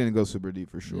 Like, we didn't go super deep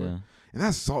for sure. Yeah. And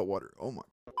that's salt water. Oh my.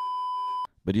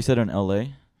 But you said in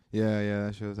L.A. Yeah,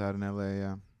 that shit was out in LA.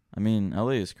 Yeah. I mean,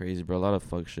 L.A. is crazy, bro. A lot of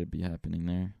fuck shit be happening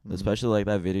there. Mhm. Especially like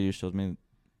that video you showed me,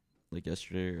 like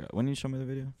yesterday. When did you show me the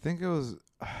video? I think it was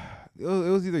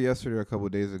either yesterday or a couple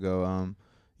of days ago.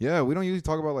 Yeah, we don't usually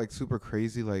talk about like super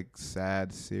crazy, like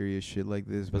sad, serious shit like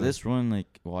this. But this one,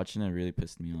 like watching it, really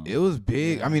pissed me off. it was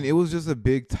big. Yeah. I mean, it was just a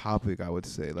big topic. I would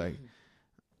say, like,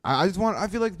 I just want. I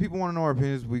feel like people want to know our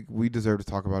opinions. We deserve to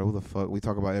talk about it. Who the fuck? We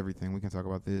talk about everything. We can talk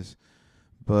about this,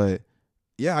 but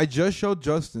yeah, I just showed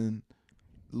Justin.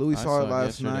 Louis I saw it saw it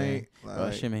last yesterday. night. Bro, that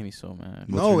Like, shit made me so mad. What's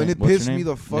no, your and name? it What's your pissed me name?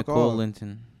 the fuck Nicole off.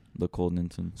 Linton. Nicole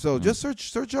Linton. So Yeah. just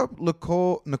search up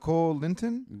Nicole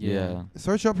Linton. Yeah.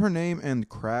 Search up her name and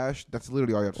Crash. That's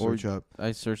literally all you have to Or- search up.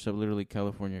 I searched up literally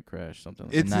California crash something.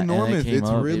 Like It's that- and it enormous. came It's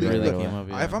up, really. it really like, came up.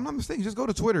 Yeah. If I'm not mistaken, just go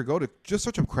to Twitter. Just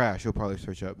search up Crash. You'll probably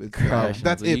search up. It's, Crash.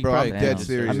 that's You it, bro. I'm probably dead can.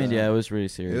 serious. I mean, yeah, it was really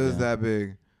serious. It was yeah. that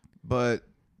big. But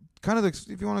kind of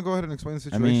if you want to go ahead and explain the I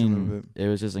situation a little mean, bit. it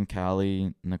was just in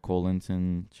Cali, Nicole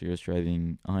Linton. She was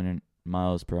driving 100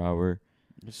 miles per hour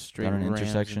Just straight down an rams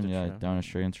intersection. into Yeah, traffic. down a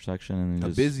straight intersection, and then A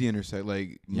just busy intersect,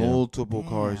 like Yeah. multiple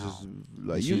cars, Damn. just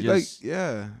like She you, just- like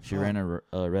yeah. she Oh. ran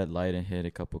a red light and hit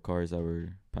a couple cars that were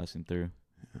passing through,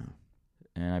 Yeah.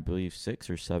 and I believe 6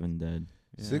 or 7 dead.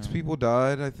 6 Yeah. people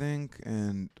died, I think,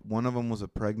 and one of them was a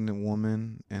pregnant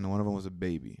woman, and one of them was a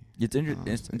baby. It's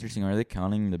Honestly. interesting. Are they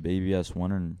counting the baby as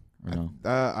one or no?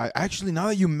 I actually, now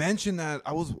that you mention that,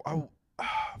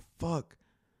 fuck.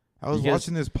 I was Because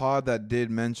watching this pod that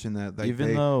did mention that, like,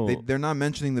 even though they're not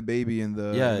mentioning the baby in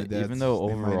the Yeah, in the even deaths. though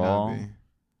They might not overall, be.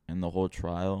 in the whole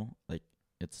trial, like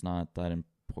it's not that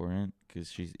important because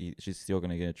she's still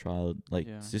gonna get a trial. Like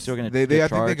Yeah. she's still gonna They get I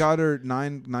think they charged got her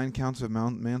 9 counts of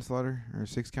manslaughter or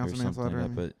 6 or counts of something like manslaughter. I that.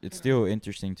 mean. But it's still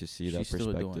interesting to see She's that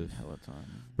still doing perspective. hella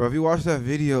time. Bro, if you watch that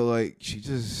video, like she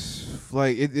just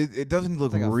like it doesn't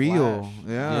look like a real. flash.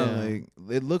 Yeah, Yeah. like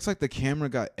it looks like the camera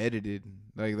got edited.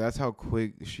 Like that's how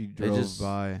quick she drove just-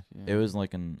 by. It was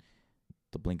like in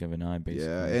the blink of an eye, basically.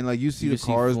 Yeah, and like you see You the can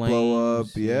see cars blow up.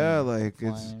 flames, Yeah, yeah. like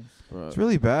Flying. it's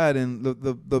really bad. And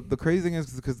the crazy thing is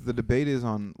because the debate is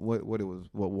on why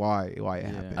it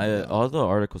Yeah. happened. all the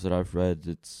articles that I've read,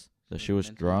 it's that she was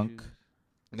Mental drunk.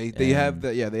 issues. They have and-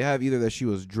 that. Yeah, they have either that she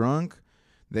was drunk.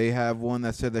 They have one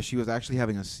that said that she was actually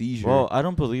having a seizure. Well, I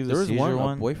don't believe the There was one.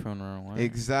 one, a boyfriend or one.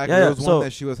 exactly. Yeah, there yeah, was so- one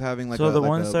that she was having like so a, the like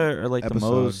ones a, that are like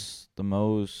episode. the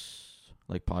most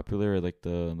like popular, or like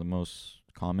the most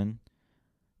common,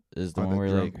 is the Are one the where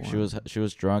like drunk she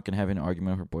was drunk and having an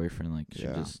argument with her boyfriend. Like she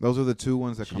yeah, just those are the two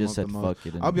ones that she come just up said the most.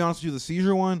 fuck it. I'll be honest with you, the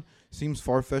seizure one seems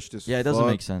far fetched as Yeah, it doesn't fuck.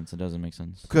 make sense. It doesn't make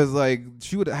sense. Because like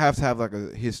she would have to have like a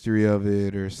history of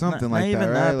it or something not like even that,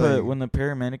 that, right? but Like- when the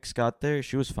paramedics got there,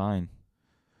 she was fine.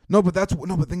 no, but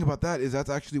think about that is that's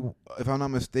actually, if I'm not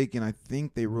mistaken, I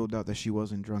think they ruled out that she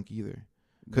wasn't drunk either.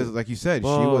 Because like you said, she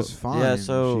Well, was fine. yeah,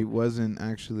 so- she wasn't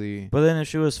actually. But then if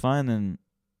she was fine, then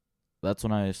that's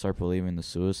when I start believing the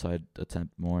suicide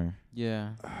attempt more.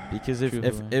 Yeah. Because if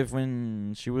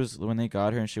when they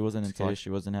got her and she wasn't in she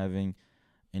wasn't having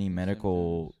any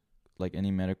medical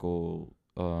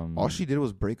All she did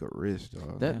was break a wrist,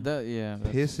 dog. That that's-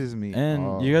 pisses me and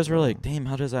off, you guys were bro. like, damn,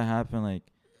 how does that happen? Like,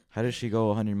 how does she go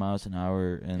 100 miles an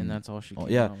hour? and that's all she Oh,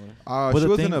 came yeah. out with. But She the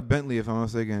was thing- in a Bentley, if I'm not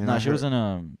mistaken. and No, I she was heard- in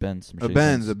a Benz. a Mercedes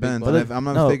Benz. Benz. And if I'm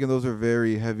not No. mistaken, those are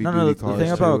very heavy No, duty the cars. thing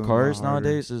too, about a lot cars harder.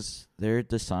 nowadays is they're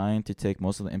designed to take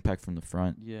most of the impact from the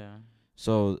front. Yeah.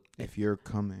 So If you're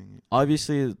coming,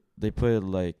 obviously they put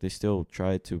they still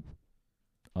try to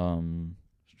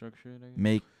Structure it, I guess.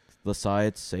 make the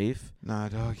sides safe, nah,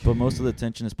 dog. but most of the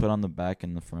tension is put on the back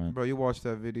and the front. Bro, you watched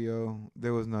that video.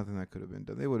 There was nothing that could have been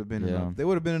done. They would have been. Yeah. They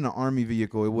would have been in an army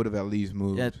vehicle. It would have at least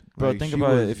moved. Yeah, bro, Like, think she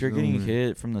about it. was If you're getting zooming.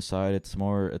 hit from the side, it's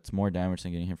more damage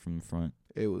than getting hit from the front.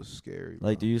 It was scary.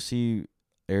 Like, do bro. you see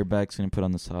airbags getting put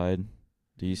on the side?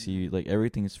 Do you see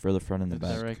everything is for the front and the The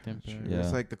back? direct That's impact. true. Yeah.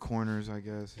 It's like the corners, I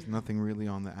guess. It's nothing really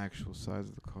on the actual sides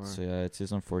of the car. So yeah, it's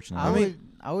just unfortunate.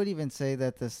 I would even say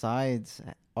that the sides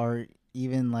are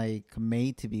even like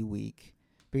made to be weak,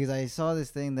 because I saw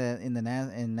this thing that in in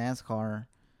NASCAR,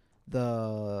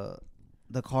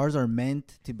 the cars are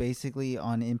meant to basically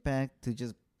on impact to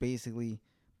just basically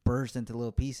burst into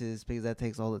little pieces, because that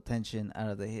takes all the tension out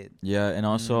of the hit. Yeah, and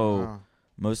also Wow.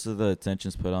 most of the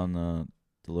attention's put on the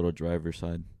little driver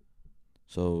side.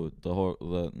 So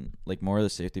more of the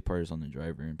safety part is on the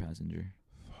driver and passenger.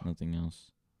 Nothing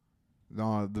else.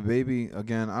 No, the baby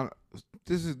again.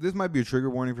 This might be a trigger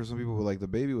warning for some people, but like the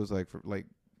baby was like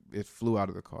it flew out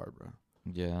of the car, bro.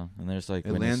 Yeah, and there's It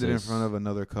landed in front of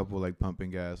another couple like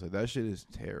pumping gas. Like that shit is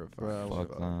terrifying.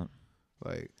 Fuck bro. that.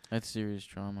 Like That's serious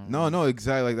trauma. no,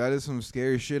 exactly. Like that is some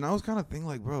scary shit. And I was kind of thinking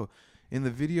like, bro, in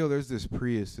the video there's this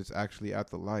Prius that's actually at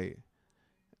the light.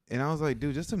 And I was like,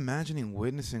 dude, just imagining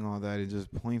witnessing all that in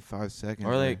just 0.5 seconds.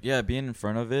 Or bro. being in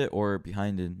front of it or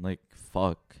behind it. Like,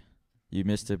 fuck, you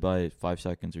missed it by 5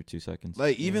 seconds or 2 seconds.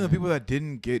 Like even the Yeah. people that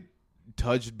didn't get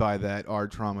touched by that are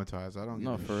traumatized. I don't give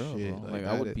No, a for real, shit. bro. Like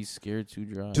I that would is- be scared to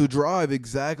drive. to drive,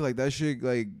 exactly. Like that shit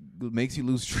like makes you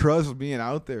lose trust being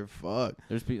out there. Fuck.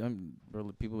 There's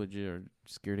people legit are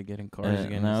scared to get in cars and,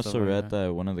 again. and I stuff also like read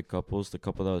that one of the couple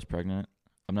that was pregnant.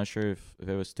 I'm not sure if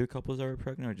it was 2 couples that were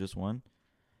pregnant or just one.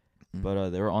 Mm. But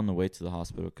they were on the way to the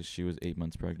hospital because she was 8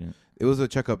 months pregnant. It was a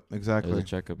checkup, It exactly. was a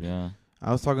checkup, yeah.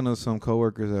 I was talking to some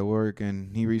coworkers at work,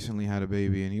 and he recently had a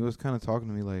baby, and he was kind of talking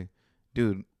to me like,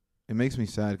 dude, it makes me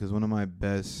sad because one of my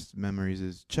best memories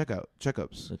is checkups.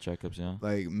 The checkups, yeah.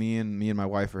 Like me and my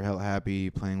wife are hella happy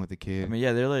playing with the kid. I mean,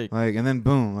 yeah, they're like, Like, and then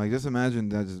boom, like just imagine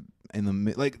that just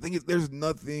like thing is, there's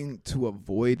nothing to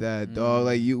avoid that, dog. Mm.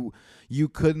 Like you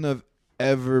couldn't have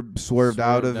ever swerved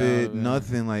out of Swerved out it. of it.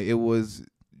 Nothing. Like it was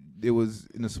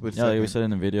in a split Yeah, like we second. said in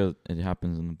the video, it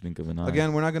happens in the blink of an eye.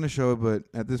 Again, we're not gonna show it, but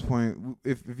at this point,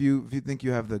 if you think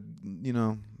you have the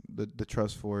the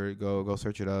trust for it, go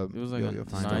search it up. It was like You'll a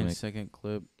find it. 9-second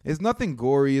clip. It's nothing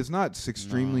gory. It's not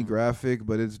extremely No. graphic,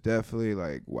 but it's definitely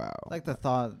like wow. Like the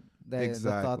thought that the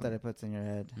Exactly. thought that it puts in your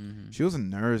head. Mm-hmm. She was a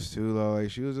nurse too, though. Like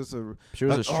she was just a she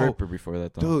was like, a stripper before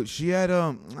that, though. dude. She had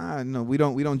no, we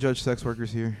don't judge sex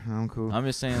workers here. I'm cool. I'm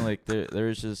just saying, like there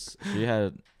was just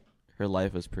her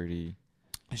life was pretty.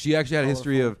 She actually had a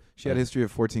history of Yeah.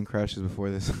 14 crashes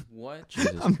before this. What?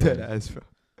 Jesus I'm dead Christ. ass, bro.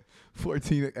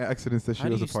 14 accidents that she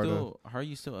was a part of. How are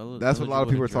you still eligible? That's what a lot of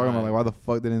people are talking about. Like, why the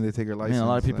fuck didn't they take her I license? mean, a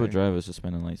lot of people like, drive a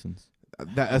suspended license.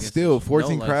 That I guess still there's no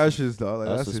 14 license. crashes, though. Like,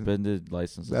 A that's suspended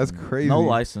license. that's doesn't- crazy. No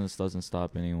license doesn't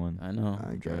stop anyone. I know.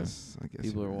 I bro. guess.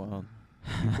 People are you're right. wild.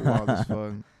 People wild as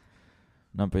fuck.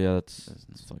 No, but yeah, That's-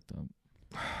 it's fucked up.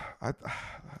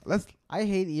 Let's. I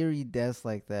hate eerie deaths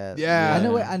like that. Yeah. I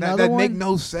know it, That- another that one. make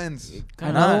no sense. Kinda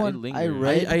Another it one I lingers.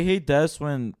 read- I hate deaths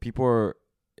when people are.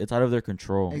 It's out of their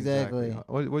control. Exactly.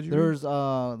 What'd you There was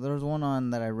one on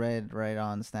that I read right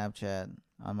on Snapchat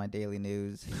on my daily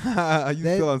news read? You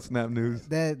that- still on Snap News?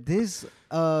 that this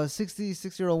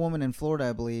 66-year-old woman in Florida,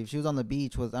 I believe, she was on the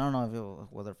beach with, I don't know if it was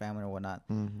with her family or whatnot,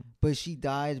 Mhm. but she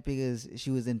died because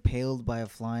she was impaled by a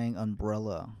flying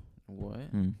umbrella.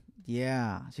 What? Mm.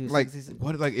 Yeah, she was Like 66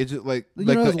 what? Like it's just like You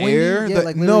like know, it the was windy? air. Yeah, The-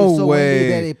 like literally no so windy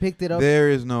that way. it picked it up. There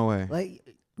is no way. Like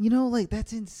like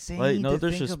that's insane Like, no to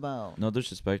think disres- about. No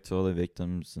disrespect to all the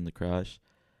victims in the crash,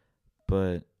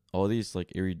 but all these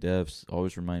like eerie deaths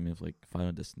always remind me of like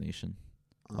Final Destination.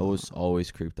 I was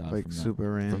always creeped out like from that.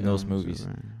 super random those movies. super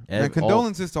random. Ev- And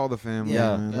condolences to all the family.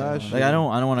 Yeah. man. Yeah. That Like, shit- Like I don't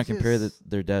want to It's compare just-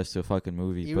 their deaths to a fucking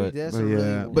movie, Eerie but deaths But are yeah,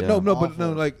 really but no,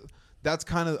 awful. like that's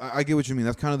kind of I get what you mean.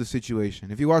 That's kind of the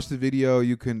situation. If you watch the video,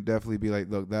 you can definitely be like,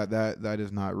 look, that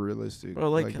is not realistic.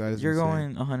 bro, like that is you're insane.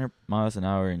 going 100 miles an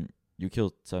hour and you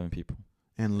killed 7 people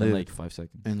and in live like 5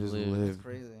 seconds. and just Live. live. That's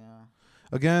crazy. Yeah.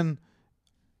 Again,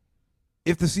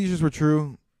 if the seizures were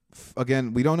true,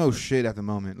 again, we don't know shit at the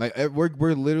moment. Like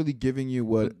we're literally giving you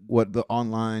what the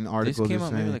online This articles came are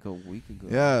out saying. maybe like a week ago.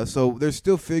 Yeah, so they're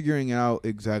still figuring out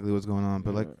exactly what's going on.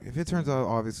 But like, Yeah. if it turns out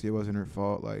obviously it wasn't her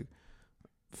fault, like,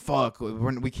 fuck,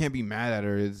 we can't be mad at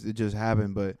her. It just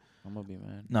happened. But I'm gonna be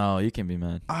mad. No, you can be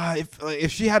mad.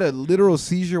 if she had a literal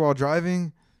seizure while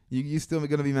driving, you still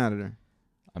gonna be mad at her.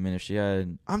 I mean, if she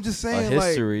had I'm just a saying, like,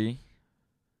 history,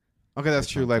 okay, that's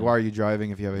or true. Like, something. why are you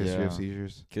driving if you have a history of Yeah.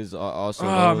 seizures? because also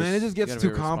Oh those- man, it just gets gotta too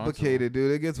be responsible. complicated,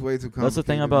 dude. It gets way too complicated. that's the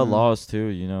thing about man. laws too.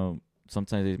 You know,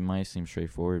 sometimes they might seem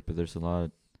straightforward, but there's a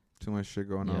lot, Too much shit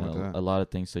going on with yeah, that. a lot of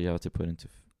things that you have to put into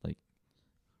like.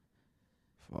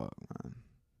 Fuck, man.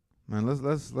 Man,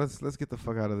 let's get the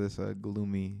fuck out of this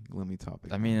gloomy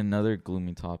topic. I mean, another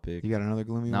gloomy topic. you got another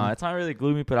gloomy No, one? it's not really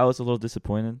gloomy, but I was a little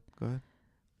disappointed. Go ahead.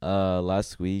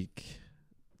 Last week,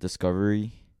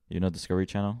 Discovery, Discovery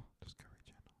Channel,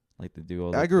 like they do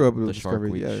all. I grew up with the Shark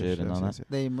Discovery. Week Yeah, shit and all that.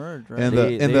 They merged, right? And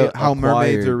They- the and they the how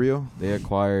mermaids are acquired- real. They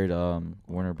acquired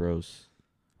Warner Bros.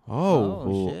 Oh,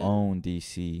 who shit. own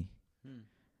DC.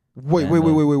 Wait,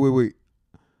 and, wait.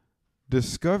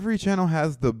 Discovery Channel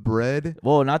has the bread,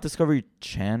 Well, not Discovery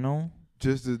Channel.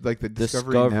 just like the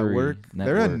Discovery, Discovery Network.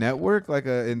 They're a Network. network, like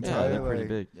a Yeah, entire they're pretty like,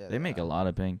 big. Yeah, They make a lot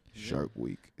of bank. Shark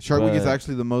Week. Shark Week is But-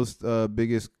 actually the most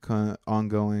biggest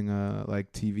ongoing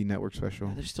like TV network special.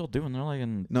 Yeah, they're still doing. They're like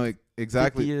in. No,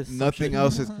 exactly. 50th some Nothing shit.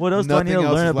 else is. What else do I nothing need to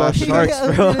else learn is about lasting. sharks, Yeah, I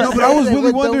was bro? gonna No, but I was Like,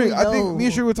 really what don't wondering. we I think know? me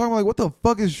and Sherry were talking like, what the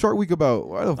fuck is Shark Week about?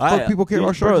 Why the fuck people care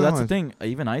about sharks? Bro, so that's the much? thing.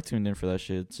 Even I tuned in for that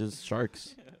shit. It's just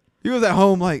sharks. He was at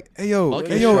home like, hey yo,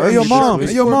 Fucking hey yo, Shark hey yo, Week. mom, It's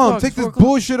hey yo, 4 mom, o'clock, take it's this 4 o'clock.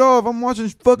 bullshit off. I'm watching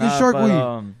fucking Nah, Shark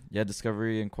but, Week. Yeah,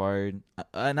 Discovery inquired.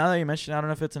 Now that you mentioned, I don't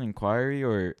know if it's an inquiry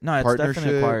or no. It's definitely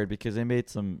Partnership. inquired because they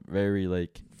made some very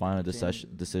like final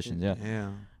decisions. Yeah, Yeah.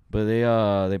 but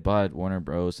they bought Warner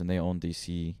Bros. And they own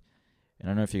DC. And I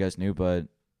don't know if you guys knew, but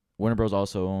Warner Bros.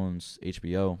 Also owns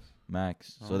HBO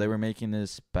Max. So they Oh. were making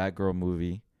this Batgirl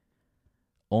movie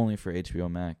only for HBO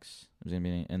Max. It was gonna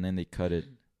be, and then they cut it.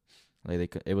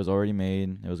 Like it was already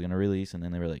made. It was gonna release, and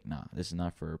then they were like, "Nah, this is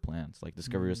not for our plans." Like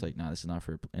Discovery was like, "Nah, this is not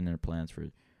in their plans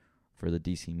for the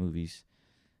DC movies."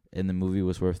 And the movie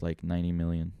was worth like 90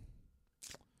 million.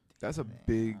 That's a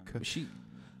big. But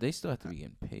they still have to be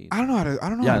getting paid. I don't know how to. I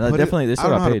don't know. Yeah, how to that put definitely- It. they I still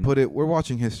don't know got how to paid. put it. We're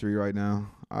watching history right now.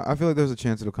 I feel like there's a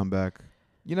chance it'll come back.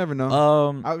 You never know.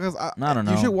 I don't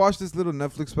know. You should watch this little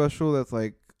Netflix special that's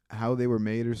like how they were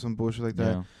made or some bullshit like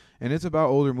that. Yeah. And it's about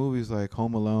older movies like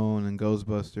Home Alone and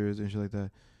Ghostbusters and shit like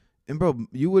that. And bro,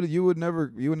 you would never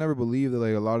believe that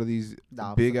like a lot of these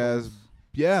The big ass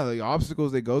obstacles. like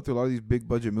obstacles they go through, a lot of these big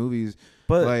budget movies,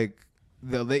 But like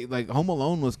they like Home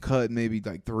Alone was cut maybe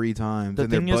like 3 times, The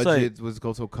and their thing is, budget was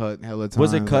also cut hella times.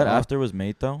 Was it cut Like, after it was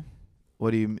made though?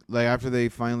 What do you like after they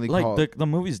finally Like called? the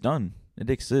movie's done. It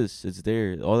exists. It's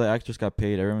there. All the actors got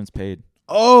paid. Everyone's paid.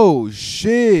 Oh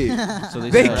shit! So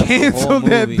They scrapped the canceled whole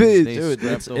that movie. bitch. They Dude,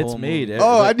 scrapped it's the whole made. movie.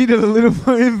 Oh, I like- needed a little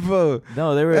more info.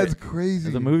 No, they were. That's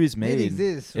crazy. The movie's It made.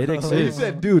 exists. It bro. exists. They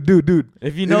said, dude.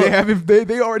 If you They know, haven't.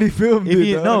 They already filmed if it.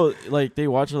 you dog. know, like they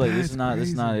watch it, like this is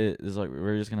That's not it. It's like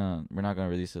we're not gonna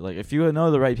release it. Like if you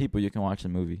know the right people, you can watch the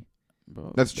movie.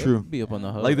 Bro, That's they'll true. Be up on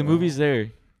the hub. Like the bro. movie's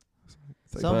there.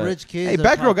 It's Some but- rich kids. Hey, are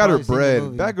Batgirl got her probably seen the bread.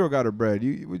 movie. Batgirl got her bread.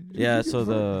 Yeah. So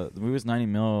the movie was 90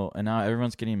 mil, and now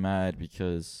everyone's getting mad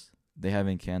because they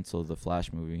haven't canceled the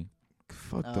Flash movie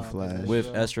Fuck Oh, the okay. Flash. with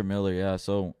sure. Ezra Miller. Yeah.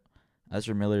 So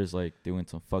Ezra Miller is like doing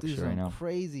some fuck Do shit some right now.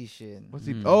 crazy shit. What's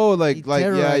he? Mm. Oh, like He yeah.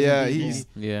 terrorizing He's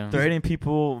people. Yeah. Threatening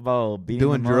people about beating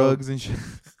doing them up. drugs and shit.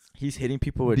 He's hitting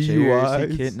people with chairs.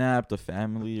 DUIs. He kidnapped a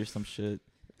family or some shit.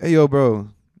 Hey, yo, bro.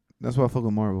 That's why I fuck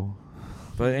with Marvel.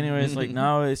 But anyways, like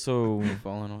now, so They're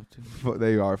falling off too.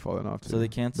 They are falling off. so they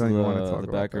Don't canceled even wanna talk the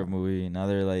about Batgirl that. movie. Now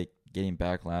they're like getting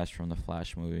backlash from the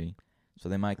Flash movie, so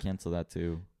they might cancel that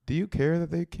too. Do you care that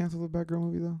they canceled the Batgirl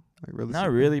movie though? Like really? Not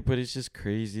really, but it's just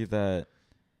crazy that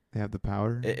They have the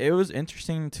power. it was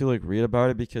interesting to like read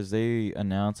about it because they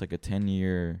announced like a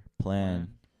 10-year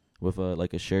plan with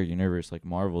a shared universe, like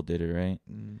Marvel did it, right?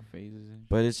 Mm. Phases. And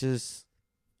But it's just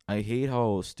I hate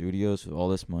how studios with all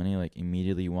this money like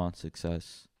immediately want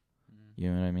success. shit.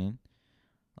 You know what I mean?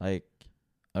 Like,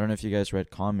 I don't know if you guys read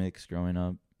comics growing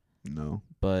up, No.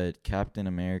 but Captain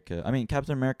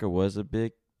America was a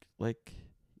big, like,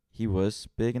 he was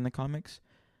big in the comics,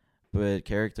 but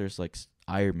characters like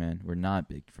Iron Man were not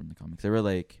big from the comics. They were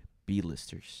like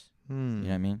B-listers. You know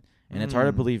what I mean? And it's hard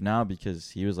to Hmm. believe now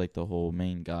because he was like the whole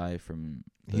main guy from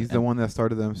He's the one that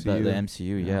started the MCU. the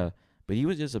MCU, Yeah. yeah. But he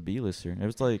was just a B-lister. It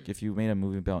was like if you made a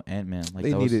movie about Ant-Man. Like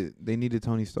they that was, needed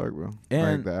Tony Stark, bro.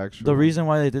 And like the actual. the reason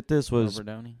why they did this was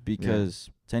Robert Downey. because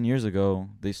 10 years ago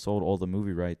they sold all the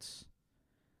movie rights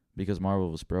because Marvel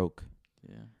was broke.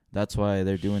 Yeah. That's why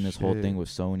they're doing this whole thing Shit. with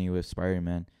Sony with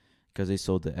Spider-Man because they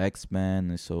sold the X-Men,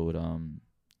 they sold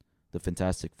the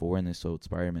Fantastic Four, and they sold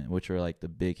Spider-Man, which are like the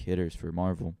big hitters for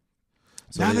Marvel.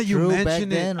 So now they- that you True, back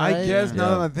mention it, then, I right? guess now Yeah.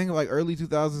 that I think of like early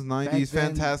 2000s, 90s, then-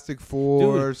 Fantastic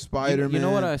Four, Dude, Spider-Man. You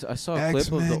know what? I saw a clip of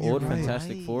X-Men, the you're old right.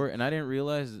 Fantastic Right. Four, and I didn't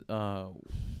realize.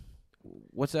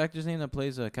 What's the actor's name that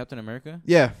plays Captain America?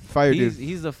 Yeah, fire He's dude.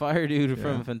 he's the fire dude Yeah.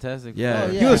 from Fantastic Yeah. Oh,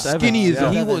 Four. yeah. He was Chris skinny Evans, as yeah.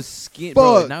 He hell. was skinny,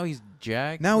 bro. Fuck. Now he's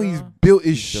jacked. Now bro. he's built as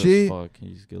He's good shit. fuck.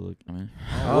 He's good looking. I mean,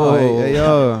 Oh, hey,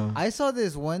 yo. I saw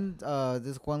this one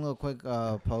little quick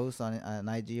post on an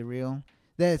IG reel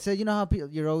that said, you know how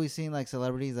you're always seeing like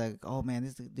celebrities like, oh man,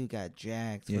 this dude got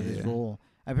jacked for this Yeah. role.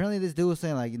 Apparently, this dude was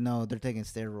saying like, no, they're taking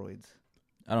steroids.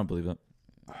 I don't believe that.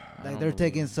 Like they're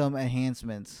taking some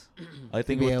enhancements. I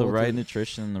think be with the able right to-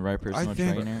 nutrition and the right personal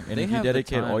think- trainer, and They if you have the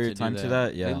dedicate all your do time to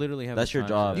that, yeah, They literally have. That's the your time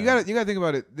to job. do You that. gotta think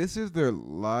about it. This is their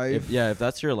life. if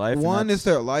that's your life, and One that's- is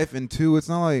their life, and two, it's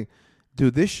not like,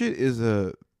 dude, this shit is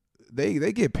a.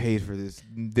 They get paid for this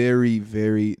very,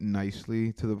 very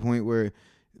nicely to the point where,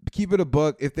 keep it a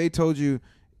buck. If they told you,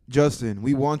 Justin,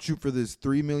 we want you for this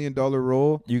 $3 million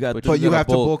role, you got, But but you gotta have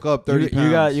to bulk up 30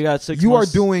 pounds. you got 6 You are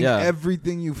months. doing yeah.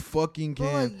 everything you fucking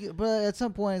But, can. but at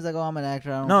some point, it's like, oh, I'm an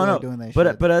actor. I don't No, feel no, like doing that but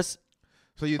shit. but us,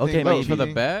 So you Okay, think maybe. like for the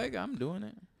cheating? bag, I'm doing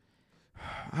it.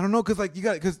 I don't know, cause like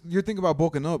because you're thinking about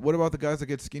bulking up. What about the guys that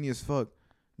get skinny as fuck?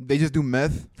 They just do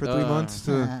meth for 3 months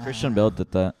to. Christian Bale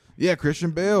did that. Yeah,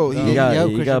 Christian Bale. No. He got Yo,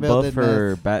 he Christian got Bale buff did for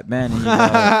meth. Batman,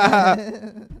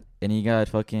 and he got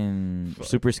fucking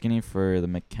super skinny for the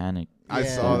mechanic. I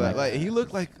Yeah. saw that. Like he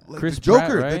looked like Chris the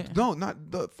Joker. Pratt, right? No,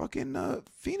 not the fucking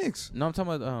Phoenix. No, I'm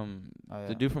talking about Oh, yeah.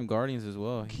 the dude from Guardians as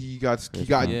well. He got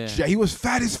Yeah. he was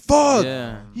fat as fuck.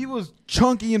 Yeah. He was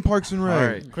chunky in Parks and Rec.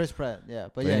 Alright. Chris Pratt, yeah.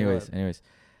 But But yeah, anyways,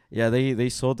 yeah, they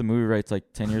sold the movie rights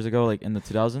like 10 years ago, like in the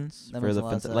 2000s That for makes the a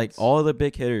lot of like sense. all the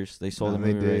big hitters. They sold No, the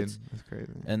they movie did. rights, That's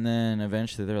crazy. and then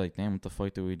eventually they're like, damn, what the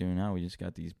fuck do we do now? We just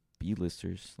got these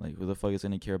B-listers. Like, who the fuck is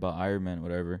gonna care about Iron Man,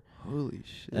 whatever? Holy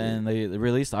shit. And they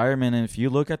released Iron Man, and if you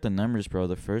look at the numbers, bro,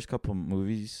 the first couple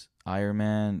movies, Iron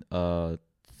Man,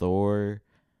 Thor,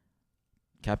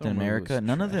 Captain Thor movie America, was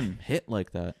none of trash. them hit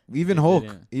like that. even They Hulk.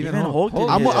 didn't. Even Even Hulk. Hulk didn't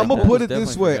I'm hit gonna like that. put it Definitely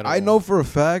this way. I forgettable. know for a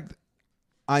fact.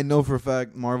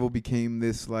 Marvel became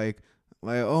this like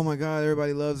oh my god,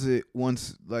 everybody loves it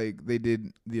once like they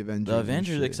did the Avengers. The and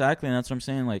Avengers, shit. exactly, and that's what I'm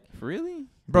saying. Like, Really?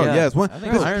 Bro, Yeah. yes, one. I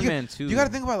think because Iron you, Man 2. You got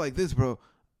to think about it like this, bro.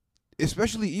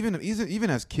 Especially even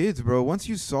as kids, bro. Once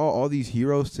you saw all these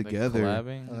heroes Like together,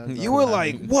 collabing. Oh, that's you were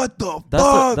like, "What the that's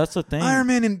fuck?" that's the thing. Iron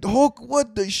Man and Hulk,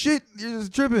 what the shit? You're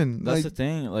just tripping. That's Like, the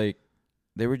thing. Like,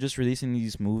 they were just releasing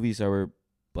these movies that were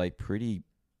like pretty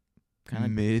kind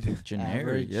of mid. generic.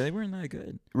 Average. Yeah, they weren't that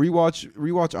good.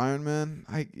 Rewatch Iron Man.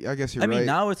 I guess you're I right. mean,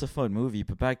 now it's a fun movie,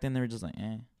 but back then they were just like,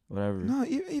 whatever. No,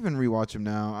 even rewatch them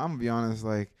now. I'm gonna be honest.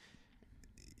 Like,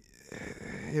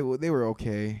 they were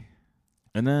okay.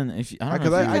 And then if you, I don't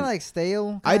Because know, if Kind you, of like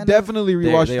stale. I kind of. definitely they,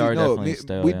 rewatched. they are no, definitely me-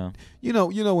 stale. we- Yeah.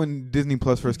 You know when Disney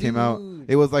Plus first came out, Dude.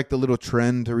 it was like the little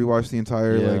trend to rewatch the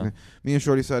entire. Yeah. Like, me and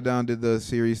Shorty sat down, did the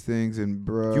series things, and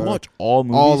bro, You watch all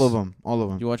movies. all of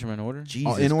them. You watch them in order?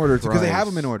 Jesus In order, because they have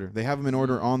them in Christ. order. They have them in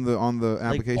order on the Like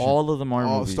application. all of them are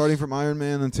All- movies. starting from Iron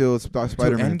Man until To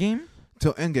Spider-Man. Endgame.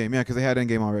 Till Endgame, yeah, because they had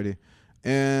Endgame already,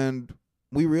 and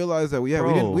we realized that we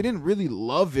Bro. didn't really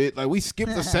love it. Like, we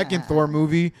skipped the second Thor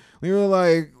movie. We were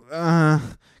like,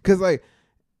 because like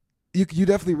you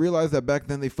definitely realize that back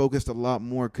then they focused a lot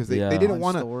more because they Yeah. didn't On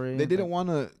want to story, they didn't like- want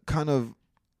to kind of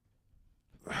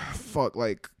fuck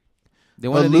like They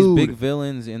wanted allude. these big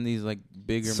villains in these like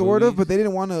bigger sort of, movies. but they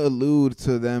didn't want to allude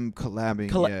to them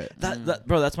collabing yet. That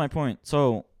bro, that's my point.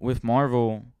 So with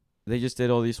Marvel, they just did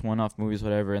all these one-off movies,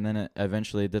 whatever, and then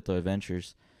eventually did the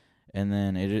Avengers, and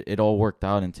then it all worked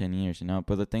out in 10 years, you know.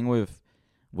 But the thing with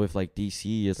like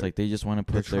DC is like they just want to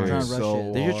put They're their trying to rush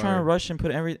it. they're just trying to hard. rush and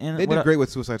put everything. They did great with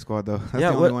Suicide Squad though. That's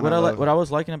Yeah, the only one I love. what I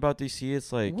was liking about DC,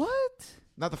 it's like What?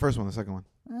 Not the first one, the second one.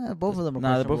 Both of them are Nah,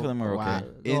 both of questionable. them are Wow.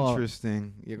 okay. Go on.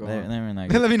 Interesting. You go. they on. weren't that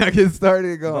good. Let me not get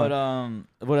started. Go But on.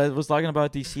 what I was liking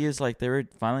about DC is like they were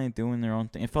finally doing their own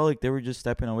thing. It felt like they were just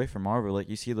stepping away from Marvel. Like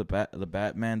you see the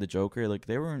Batman, the Joker, like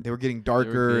they weren't. They were getting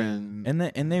darker getting-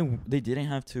 and They didn't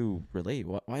have to relate.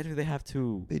 Why do they have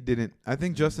to? they didn't. I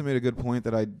think Justin made a good point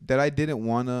that I didn't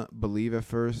want to believe at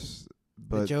first,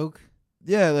 The but joke.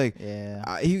 yeah, like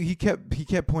Yeah. he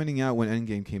kept pointing out when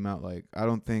Endgame came out. Like I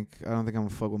don't think I'm gonna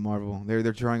fuck with Marvel.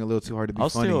 They're trying a little too hard to be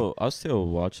funny. I'll still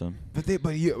watch them. But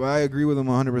I agree with him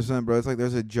 100%, bro. It's like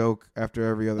there's a joke after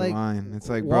every other Like, line. It's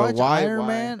like, bro, watch why? Iron why?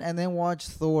 Man and then watch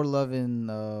Thor: Love and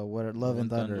Thunder.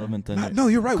 Love and Thunder. No,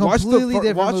 you're right. Watch Completely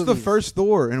different watch the movies. first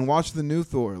Thor and watch the new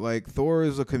Thor. Like Thor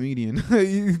is a comedian.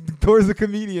 Thor is a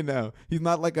comedian now. He's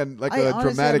not like a Honestly,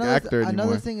 dramatic another actor anymore.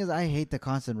 Another thing is I hate the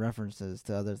constant references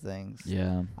to other things.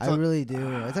 Yeah. I So- really do.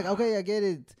 It's like, okay, I get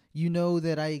it. You know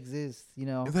that I exist. You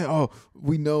know. It's like, oh,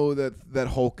 we know that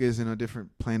Hulk is in a different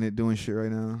planet doing shit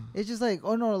right now. It's just like,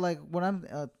 oh no, like when I'm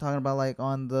talking about like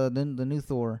on the new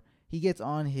Thor, he gets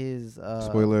on his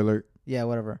Spoiler alert. Yeah,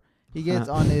 whatever. He gets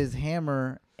on his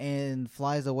hammer and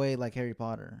flies away like Harry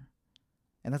Potter,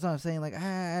 and that's what I'm saying. Like,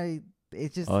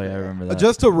 it's just. Oh yeah, I remember that.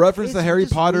 Just to reference it's that Harry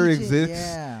just Potter reaching- exists.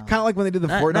 Yeah. Kind of like when they did the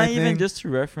not Fortnite even thing. just to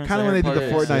reference. Kind of when they did the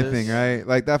Harry Potter Fortnite thing, exists. right?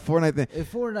 Like that Fortnite thing.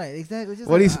 Fortnite, exactly. Just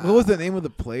What like, what was the name of the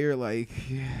player? Like,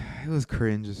 it was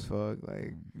cringe as fuck.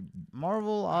 Like,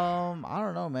 Marvel? I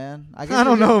don't know, man. I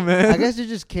don't know, man. I guess you're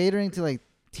just catering to like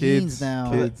teens Kids,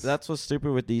 now. kids. That's what's stupid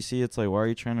with DC. It's like, why are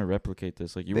you trying to replicate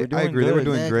this? Like, you were doing I agree. good. They were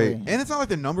doing Exactly. great, and it's not like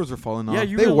their numbers were falling Yeah, off.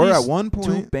 you They were at released one two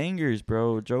point, bangers,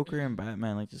 bro. Joker and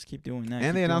Batman. Like, just keep doing that. and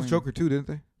keep they announced doing- Joker too, didn't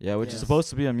they? Yeah, which is Yes. supposed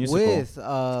to be a musical. With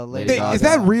Lady Hey, Gaga. Is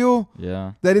that real?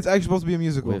 Yeah, That it's actually supposed to be a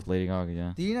musical? with Lady Gaga.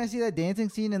 Yeah. Did you not see that dancing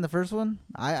scene in the first one?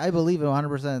 I believe it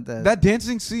 100%. That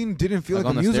dancing scene didn't feel Like like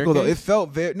on a the musical though. It staircase?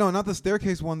 felt very not the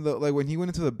staircase one though. Like when he went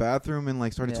into the bathroom and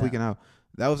like started Yeah. tweaking out.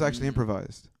 That was actually Mm.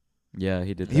 improvised. Yeah,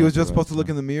 he did. He was just supposed to look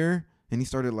in the mirror and he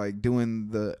started like doing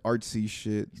the artsy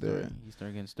shit. There. He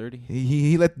started getting sturdy.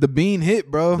 He let the bean hit,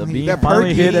 bro. The He- bean that finally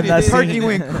Perky, hit in that Perky scene.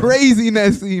 went crazy in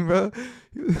that scene, bro.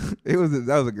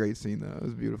 That was a great scene though. It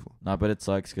was beautiful. Nah, but it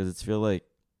sucks because it's feel like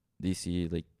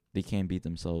DC like they can't beat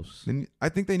themselves. Then I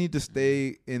think they need to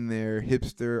stay in their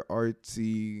hipster,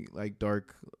 artsy, like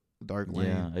dark lane.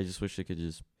 Yeah, I just wish they could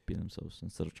just be themselves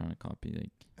instead of trying to copy. Like,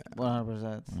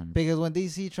 100%. 100%. Because when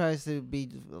DC tries to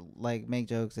be like make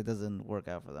jokes, it doesn't work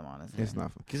out for them. Honestly, It's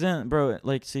not fun. cause then, bro,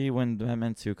 like, see when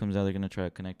Batman 2 comes out, they're gonna try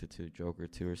to connect it to Joker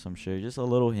 2 or some shit. Just a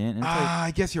little hint. And it's like,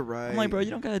 I guess you're right. I'm like, bro,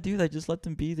 you don't gotta do that. Just let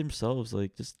them be themselves.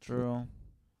 Like, just True.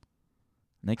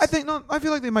 next. I think no. I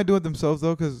feel like they might do it themselves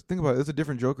though, because think about it. It's a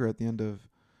different Joker at the end of.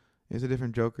 It's a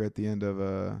different Joker at the end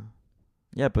of.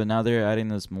 Yeah, but now they're adding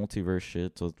this multiverse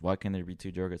shit. So why can't there be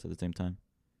two Jokers at the same time?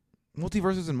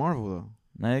 Multiverses in Marvel though,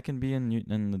 Now it can be in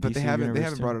the but DC they haven't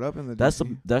universe too. brought it up in the. That's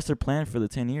DC. that's their plan for the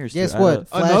 10 years. to Guess add what?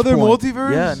 Another Flashpoint.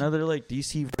 multiverse. Yeah, another like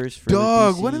DC verse for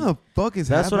Dog, the DC. what in the fuck is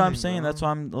That's happening? what I'm saying. bro? That's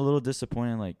why I'm a little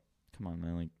disappointed. Like, come on,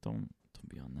 man. Like, don't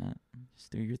be on that.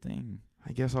 Just do your thing.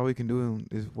 I guess all we can do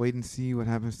is wait and see what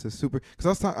happens to super.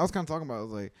 Because I was kind of talking about. I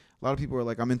was like, a lot of people are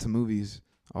like, I'm into movies.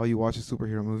 All you watch is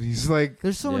superhero movies. Like,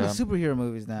 There's so many Yeah. superhero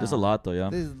movies now. There's a lot though, yeah.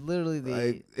 There's literally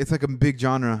the. it's like a big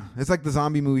genre. It's like the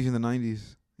zombie movies in the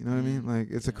 '90s. You know what I mean?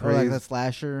 Like it's a Or craze. like the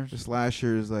slasher. The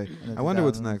slashers. Like in the I wonder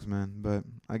what's 2000s. next, man. But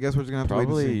I guess we're just gonna have to wait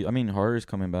and see. Probably. I mean, horror's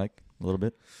coming back a little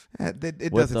bit. Yeah,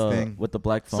 it with does its thing. with the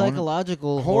black phone.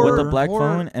 Psychological Horror. With the black horror-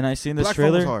 phone, and I seen this Black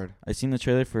Phone was trailer. hard. I seen the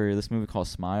trailer for this movie called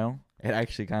Smile. It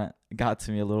actually kind of got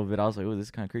to me a little bit. I was like, "Oh, this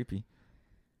is kind of creepy."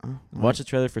 Watch the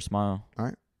trailer for Smile.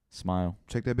 Alright. Smile.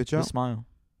 Check that bitch Just out. smile.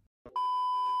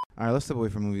 All right, let's step away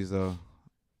from movies though,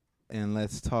 and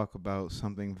let's talk about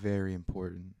something very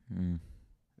important, Mm.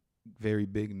 very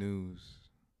big news,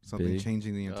 something Big?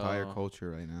 changing the entire Oh.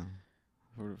 culture right now.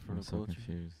 For I'm the so culture.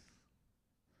 confused.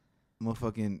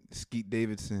 Motherfucking Skeet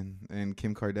Davidson and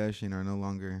Kim Kardashian are no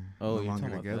longer Oh, no you're longer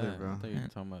talking about together, that. bro. I thought you were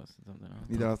talking about something else.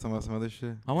 You thought I was talking about some other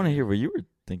shit? I want to hear what you were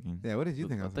thinking. Yeah, what did you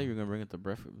think? I I was thought you were talking- gonna bring up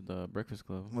the Breakfast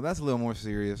Club. Well, that's a little more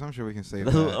serious. I'm sure we can save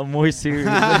That's that. more serious.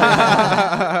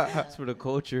 That's for the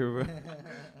culture, bro.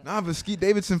 Nah, but Skeet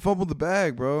Davidson fumbled the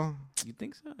bag, bro. You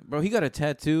think so, bro? He got a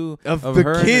tattoo Of of the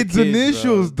her and her kids'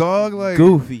 initials, dog. Like,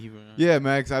 Goofy, bro. yeah,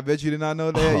 Max. I bet you did not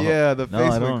know that. Oh, Yeah, the No,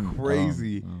 face I went don't.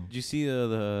 crazy. Did you see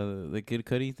the Kid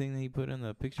Cudi thing that he put in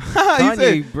the picture? he Kanye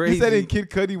said he crazy. said in Kid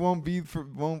Cudi won't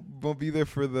be there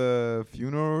for the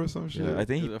funeral or some shit. Yeah, I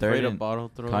think he He's afraid of threatened. bottle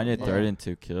throw. Kanye Yeah. threatened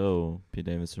to kill Pete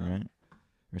Davidson, right,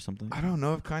 or something. I don't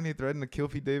know if Kanye threatened to kill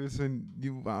Pete Davidson.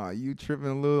 You tripping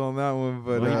a little on that one,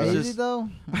 but Well, he was Is just- he though?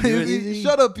 He-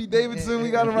 shut up, Pete Davidson.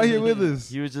 We got him right here with us.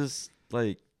 He was just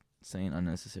like saying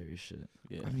unnecessary shit.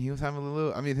 Yeah. I mean, he was having a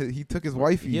little. I mean, he took his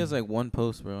wifey. He has like one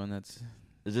post, bro, and that's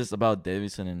It's just about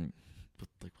Davidson and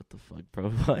what the fuck,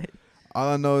 bro? Like, All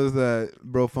I know is that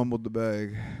bro fumbled the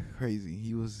bag. Crazy.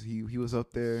 He was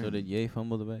up there. so did Ye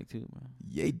fumble the bag too, bro?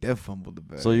 Ye def fumbled the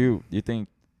bag. so you think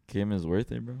Kim is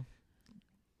worth it, bro?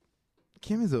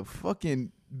 Kim is a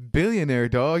fucking billionaire,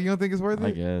 dog. You don't think it's worth I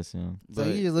it? guess, yeah. So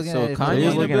you're just looking so at it from So Kanye he's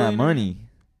ain't a looking at billionaire? money.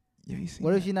 Yeah, you seen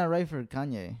What if that? you're not right for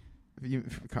Kanye?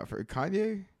 For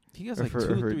Kanye? He has Or like for-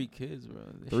 2 or for 3 kids, bro.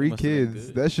 That shit 3 must have been kids.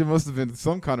 good. That shit must have been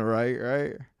some kind of right?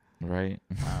 Right.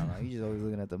 I don't know. You're just always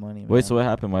looking at the money. Wait, man. so what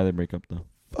happened? Why they break up though?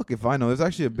 Fuck if I know. There's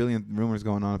actually a billion rumors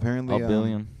going on. Apparently, A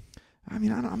billion. I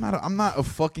mean, I'm not a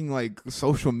fucking like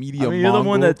social media. I mean, you're the one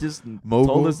Mongol. that just mogul.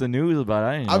 told us the news about it.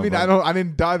 I didn't know I mean, about I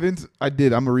didn't dive into. I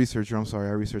did. I'm a researcher. I'm sorry.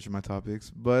 I researched my topics,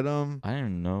 but I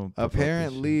didn't know. about this shit.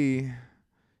 apparently,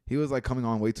 he was like coming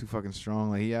on way too fucking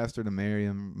strong. Like he asked her to marry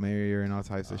her, and all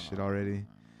types of shit already.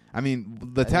 I mean,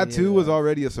 the I didn't hear tattoo was that.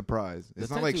 already a surprise. It's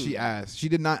The not like she tattoo- asked. She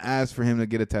did not ask for him to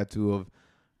get a tattoo of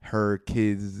her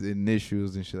kids'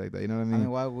 initials and shit like that. You know what I I mean?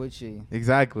 mean, why would she?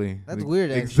 Exactly. That's Like,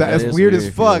 weird, actually. That That's is weird weird as if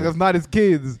you fuck. look- That's not his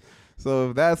kids.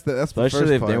 So that's the Especially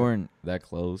first if part. they weren't that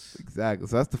close. Exactly.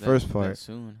 So that's the That- first that part.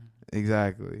 soon.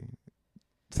 Exactly.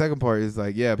 Second part is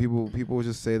like, yeah, people will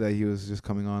just say that he was just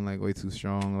coming on like way too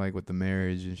strong, like with the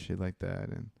marriage and shit like that.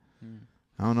 And Hmm.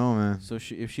 I don't know, man. So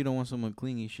if she don't want someone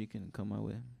clingy, she can come my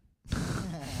way.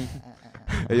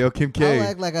 Hey, yo, Kim I'll K.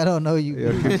 act like I don't know you.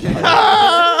 Yo, Kim K.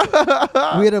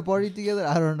 We had a party together.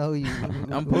 I don't know you.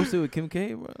 I'm posted with Kim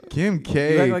K, bro. Kim You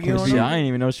K. act like you can don't be- Shit, know? I didn't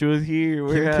even know she was here.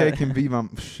 Where Kim K at? can be my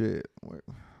shit.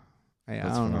 Hey, I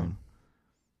That's don't know. fine.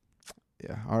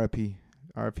 Yeah, R.I.P.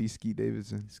 R.I.P. Skeet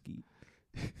Davidson. Skeet.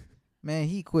 Man,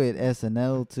 he quit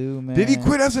SNL too, man. Did he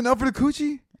quit SNL for the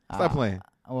coochie? Stop Ah, playing.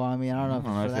 Well, I mean, I don't know, if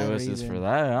for it that was just reason. for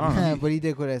that. I don't know. But he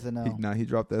did quit SNL. He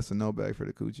dropped the SNL bag for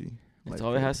the coochie. That's Like,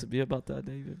 all it has to be about that,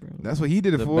 David, bro. That's what he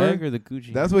did it The for. bag or the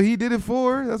Gucci? That's what he did it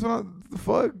for. That's what the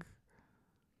fuck.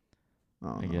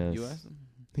 I I guess. You asked him?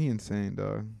 He insane,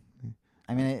 dog.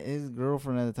 I mean, his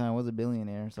girlfriend at the time was a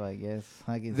billionaire, so I guess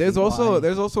I can There's see also why.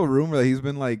 there's also a rumor that he's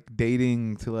been like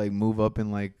dating to like move up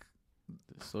in like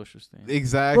The social stand.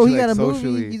 exactly Bro, he like got a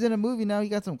socially. movie. He's in a movie now. He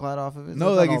got some clout off of it. No,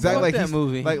 so it's like, not all exactly, bad. like that he's-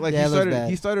 movie. like Yeah, it looks bad.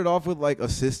 he started off with like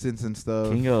assistants and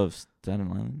stuff. King of Staten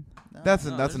Island. That's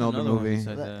No, an there's older another one movie.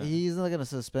 besides that. He's like in a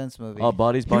suspense movie. Oh,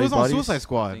 bodies, He bodies, was on bodies. Suicide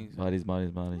Squad. Things- Bodies.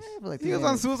 Yeah, for like He 2 was on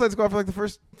minutes. Suicide Squad for like the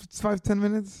first 5-10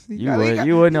 minutes. He You got- he would, got-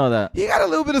 you would know that. He got a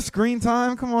little bit of screen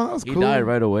time. Come on, that was He cool. died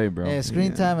right away, bro. Yeah,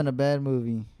 screen Yeah. time in a bad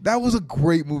movie. That was a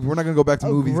great movie. We're not gonna go back to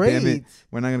movies, damn it. great.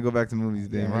 We're not gonna go back to movies,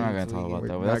 Yeah, damn We're it. not gonna talk We're about that.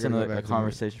 not But that's gonna go another, a back to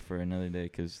conversation for another day.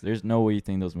 Because there's no way you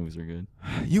think those movies are good.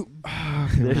 You.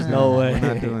 There's no way.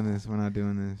 We're not doing this. We're not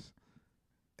doing this.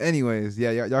 Anyways,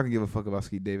 yeah, y'all can give a fuck about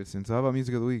Skeet Davidson. So how about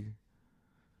music of the week?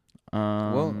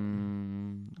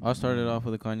 I'll start it off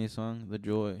with a Kanye song, The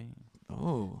Joy.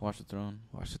 Oh, Watch the Throne.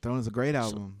 Watch the Throne is a great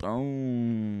album.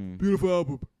 Boom. Beautiful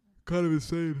album. Kind of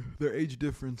insane. Their age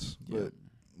difference. Yeah. But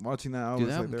watching that album, Dude,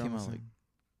 it's that like they're album came almost out like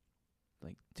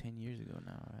like 10 years ago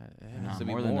now. It has Nah, to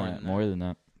be more than that. More than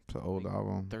that. it's an old like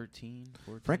album. 13,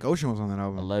 14. Frank Ocean was on that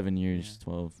album. 11 years, Yeah.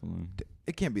 12.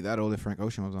 It can't be that old if Frank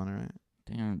Ocean was on it, right?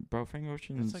 Damn, bro, Frank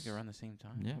Ocean's It's like around the same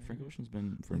time. Yeah, right? Frank Ocean's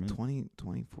been for Like me.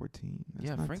 2014. That's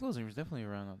Yeah, not Frank Ocean was definitely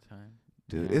around that time.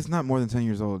 Dude, Yeah. it's not more than 10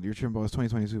 years old. You're tripping, bro. It's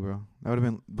 2022, bro. That would have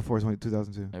been before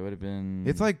 2002. That would have been.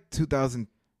 It's like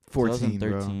 2014,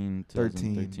 bro. 2013.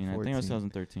 13, 2013. I think it was 14.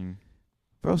 2013.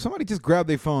 Bro, somebody just grab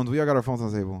their phones. We all got our phones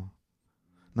on the table.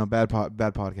 No, bad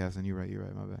podcasting. You're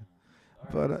right. My bad.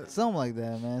 But Something like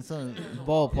that, man. Some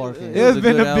ballpark. It it's was a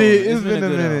been good a album. bit. It's It's been a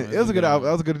good minute. album. It was a good album.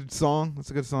 That was a good song. It's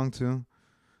a good song too.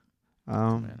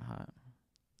 Man, hot.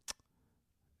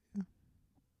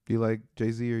 Do you like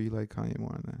Jay-Z or you like Kanye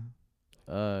more on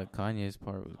that? Kanye's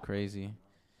part was crazy,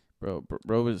 bro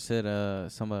was said I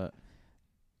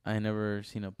ain't never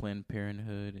seen a Planned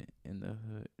Parenthood in the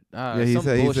hood. Yeah, he some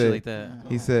said- he bullshit said- like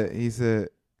that. He said,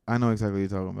 I know exactly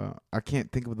what you're talking about. I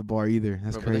can't think of the bar either.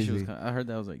 That's Bro, but that shit crazy. was I heard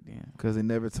that, I was like, damn. Because they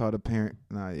never taught a parent.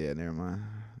 Nah, yeah, never mind.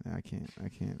 Yeah, I can't do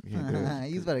it.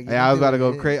 He's about to get Hey, I was into about to it.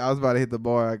 go crazy. I was about to hit the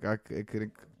bar. I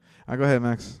couldn't. I go ahead,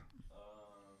 Max.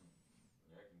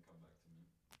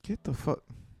 Get the fuck.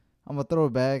 I'm gonna throw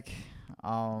it back.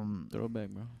 Throwback,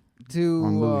 bro.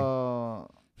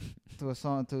 To a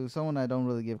song to someone I don't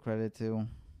really give credit to,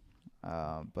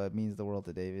 but means the world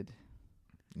to David.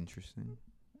 Interesting.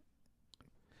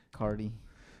 Cardi.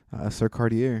 Sir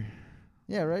Cartier.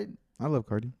 Yeah, right. I love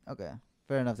Cardi. Okay,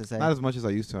 fair enough to say. Not as much as I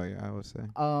used to. I would say.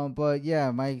 But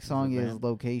yeah, my song is band.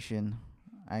 Location.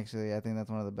 Actually, I think that's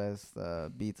one of the best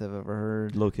beats I've ever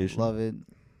heard. Location. Love it.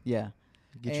 Yeah.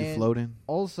 Get you And floating.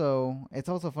 Also, it's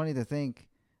also funny to think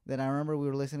that I remember we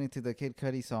were listening to the Kid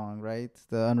Cudi song, right?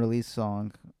 The unreleased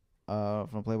song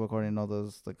from Playboy Cardi and all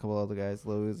those, like, couple other guys,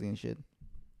 Lil Uzi and shit.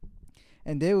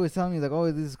 And they was telling me, like, oh,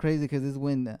 this is crazy because this is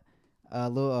when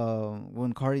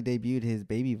Cardi debuted his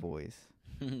baby voice.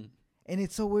 And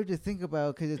it's so weird to think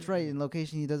about because it's right. In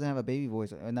Location, he doesn't have a baby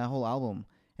voice in that whole album.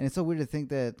 And it's so weird to think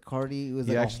that Cardi was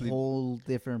He like actually- a whole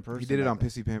different person. He did it back on then.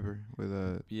 Pissy Pamper with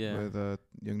Yeah.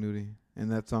 Young Nudie,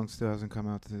 and that song still hasn't come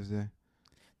out to this day.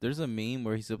 There's a meme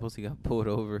where he's supposed to got pulled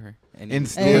over And And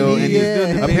still, he- and he's yeah.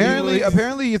 doing the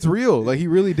apparently it's real. Like he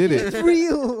really did It's it.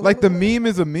 real. Like the meme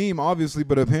is a meme, obviously,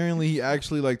 but apparently he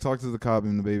actually like talked to the cop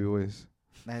in the baby voice.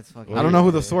 That's fucking. I don't know who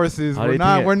the source is. How do We're you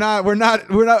not. think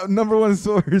We're not number one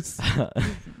source.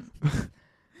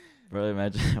 Bro,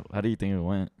 imagine. How do you think it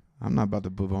went? I'm not about to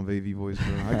boob on baby voice,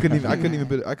 bro. I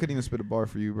couldn't even spit a bar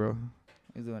for you, bro.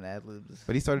 He's doing ad libs.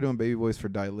 But he started doing baby voice for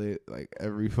Dilate like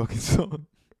every fucking song.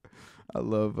 I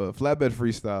love Flatbed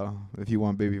Freestyle. If you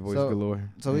want baby voice galore.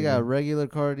 So we There you got go. regular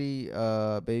Cardi,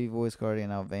 baby voice Cardi,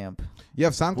 and now Vamp. You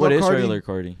have SoundCloud What is Cardi. regular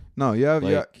Cardi? No, you have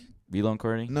Like Vlon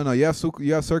Cardi? No, you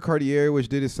have Sir Cartier, which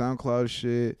did his SoundCloud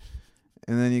shit,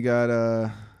 and then you got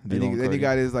then you Cardi.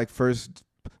 got his like first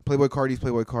Playboy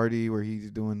Cardi, where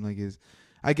he's doing like his.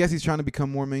 I guess he's trying to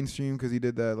become more mainstream because he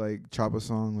did that like Choppa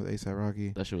song with A$AP Rocky.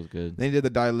 That shit was good. Then he did the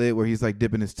Dilate where he's like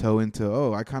dipping his toe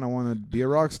into I kind of want to be a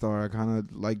rock star. I kind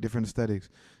of like different aesthetics,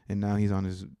 and now he's on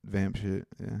his Vamp shit.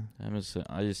 Yeah.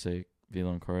 I just say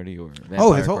Vlon Cardi or his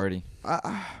Vampire whole- Cardi.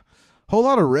 Whole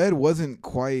Lot of Red wasn't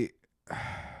quite.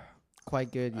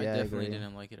 Quite good. I Yeah, I definitely agree.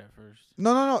 didn't like it at first.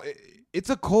 No. It's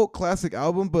a cult classic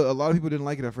album, but a lot of people didn't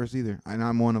like it at first either, and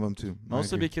I'm one of them too. I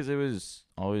Mostly agree. because it was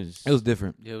always. It was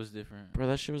different. Yeah, it was different. Bro,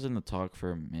 that shit was in the talk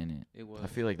for a minute. It was. I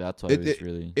feel like that's why It- it was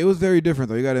really. It was very different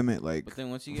though. You gotta admit, like, But then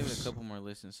once you give it a couple more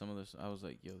listens, some of this, I was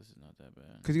like, yo, this is not that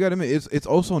bad. because you gotta admit, it's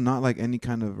also not like any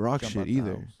kind of rock Jump shit out the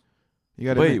either. house. You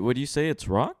gotta Wait, admit, would you say it's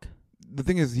rock? the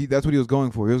thing is, that's what he was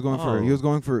going for. He was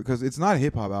going for because it's not a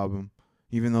hip hop album,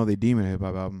 even though they deem it a hip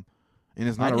hop album, and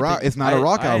it's not a rock. It's not a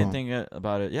rock I album. didn't think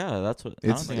about it. Yeah, that's what.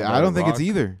 It's think I don't think it's rock.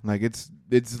 either. Like it's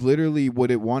literally what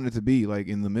it wanted to be, like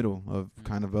in the middle of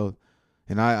kind of both.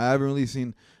 And I haven't really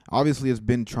seen. Obviously, it's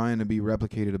been trying to be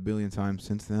replicated a billion times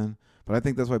since then. But I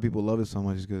think that's why people love it so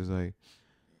much, is because like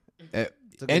It's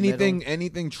a good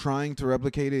anything trying to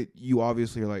replicate it, you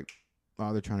obviously are like,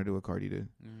 oh, they're trying to do what Cardi did.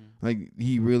 Like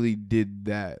he really did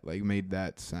that, like made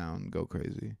that sound go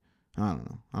crazy. I don't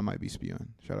know. I might be spewing.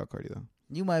 Shout out Cardi though.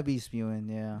 You might be spewing,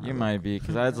 yeah. You might be,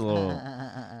 because that's a little.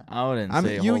 I wouldn't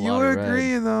say a you whole lot were of red.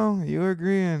 agreeing though. You were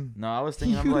agreeing. No, I was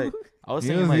thinking. I'm like, I was He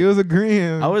thinking was, like, he was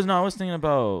agreeing. I was thinking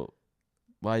about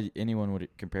why anyone would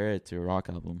compare it to a rock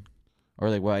album, or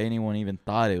like why anyone even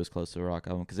thought it was close to a rock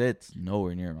album, because it's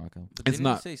nowhere near a rock album. But It's didn't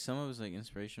not. you say some of his like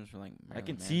inspirations for like I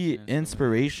can Marilyn see Manson and stuff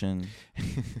inspiration,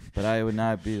 but I would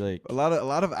not be like. A lot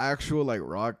of actual like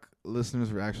rock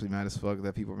listeners were actually mad as fuck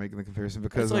that people were making the comparison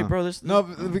because It's like, bro, this no,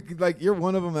 but, like you're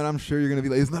one of them, and I'm sure you're gonna be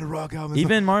like, it's not a rock album. It's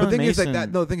even not. Marlon The thing Mason. is like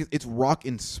that. No, the thing is, it's rock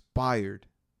inspired,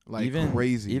 like even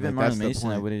crazy. Even like, that's Marlon the Mason,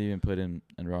 I point. wouldn't even put in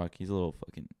rock. He's a little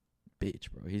fucking bitch,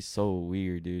 bro. He's so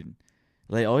weird, dude.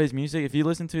 Like all his music. If you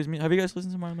listen to his music, have you guys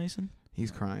listened to Marlon Mason?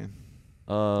 He's crying.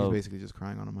 He's basically just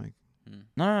crying on a mic.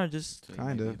 no, just So you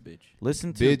may be Kinda. a bitch.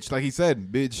 listen to Bitch, like he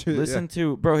said, bitch. listen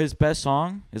to bro. His best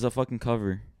song is a fucking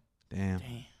cover. Damn.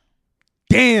 Damn.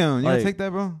 Damn. You Like- gonna take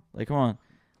that, bro? Like, come on,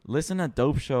 listen to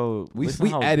Dope Show. We Listen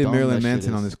how added dumb Marilyn that shit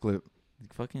Manson on is. this clip.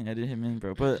 Fucking edit him in,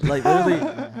 bro. But like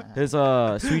literally, his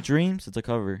Sweet Dreams, it's a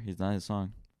cover. He's not his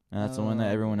song, and that's the one that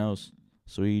Oh. everyone knows.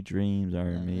 Sweet dreams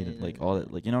are Yeah, made of, like all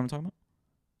that. Like, you know what I'm talking about?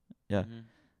 Yeah.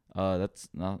 Mhm.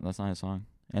 That's not his song.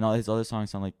 And all his other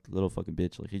songs sound like little fucking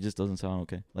bitch. Like, he just doesn't sound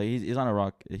okay. Like, he's not a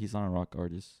rock. He's not a rock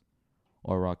artist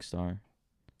or a rock star.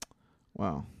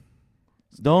 Wow.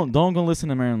 Don't go listen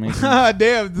to Marilyn Manson.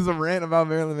 Damn, this is a rant about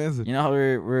Marilyn Manson. You know how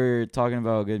we're talking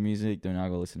about good music? Do not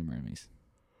go listen to Marilyn Manson.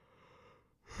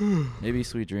 Maybe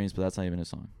Sweet Dreams, but that's not even a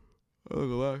song. Oh,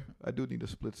 gonna lie. I do need a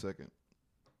split second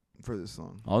for this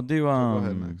song. I'll do So go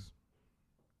ahead, Max.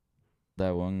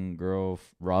 that one girl,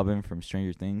 Robin from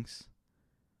Stranger Things,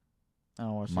 I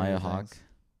don't watch Maya Stranger Hawk.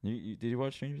 Things. Did you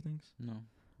watch Stranger Things? No.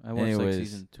 I watched like Anyways.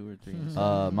 season 2 or 3.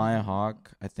 Maya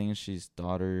Hawk. I think she's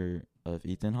daughter of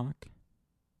Ethan Hawke.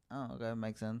 Oh, okay,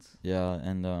 makes sense. Yeah,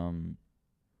 and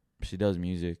she does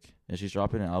music, and she's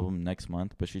dropping an album next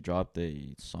month. But she dropped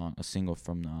a single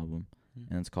from the album,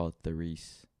 and it's called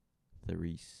Therese.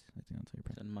 Therese, I think that's how you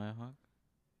pronounce And Maya Hawk.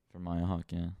 it. From Maya Hawk,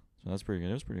 yeah. So that's pretty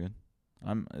good. It was pretty good.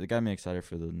 It got me excited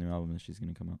for the new album that she's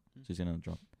gonna come out. She's gonna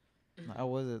drop. How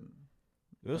was it?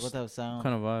 It was What type of sound?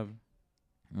 Kind of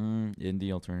vibe.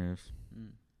 indie alternatives.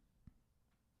 Mm.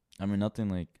 I mean, nothing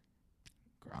like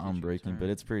groundbreaking, but turn.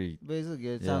 it's pretty. Basically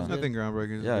good. Yeah. Sounds good. Nothing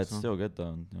groundbreaking. It's a Yeah, good it's song. still good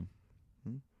though. Yeah.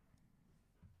 Hmm?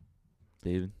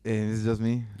 David. Hey, this is just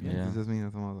me. Yeah. This is just me.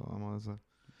 That's I'm all this stuff.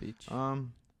 Bitch.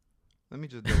 Let me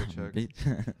just double check.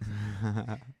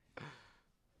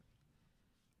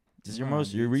 This is You're your on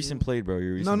your recent YouTube? played, bro.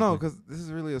 Your recent. No, play. because this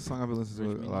is really a song I've been listening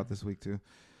Which to a meaning? lot this week too.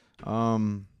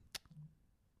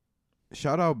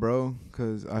 Shout out, bro,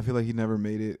 because I feel like he never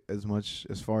made it as much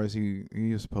as far as he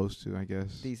was supposed to. I guess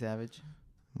D Savage.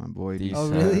 my boy D D. Oh,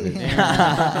 Savage.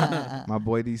 really? My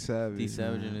boy D Savage. D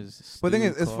Savage man. and his. But the thing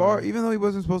is, Stu as far Car. even though he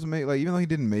wasn't supposed to make, like, even though he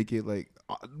didn't make it, like,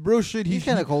 real shit, He's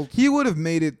kind of cold. he would have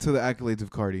made it to the accolades of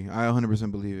Cardi. I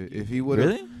 100% believe it. If he would have,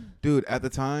 Really? dude, at the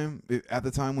time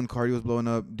when Cardi was blowing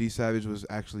up, D Savage was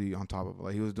actually on top of it.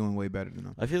 Like, he was doing way better than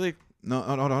him. I feel like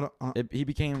No. he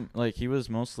became like he was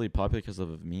mostly popular because of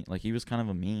a meme. Like he was kind of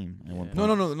a meme at one Yeah.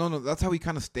 point. No. That's how he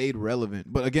kind of stayed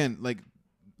relevant. But again, like,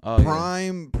 Oh, yeah.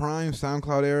 prime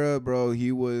SoundCloud era, bro,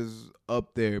 he was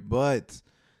up there. But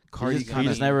Cardi He kind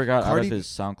just of never got Cardi- out of his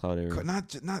SoundCloud era.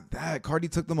 not that. Cardi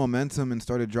took the momentum and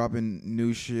started dropping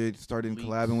new shit, started Leaks.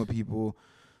 collabing with people.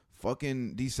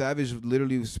 Fucking D Savage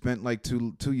literally spent like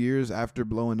two years after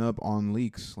blowing up on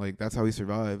leaks. Like, that's how he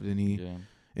survived, and Yeah.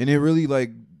 it really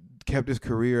like kept his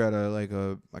career at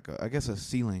a I guess a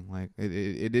ceiling. Like,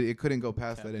 it couldn't go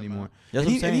past Tapped that him anymore. out. That's And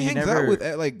what I'm saying. he He hangs never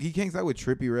out with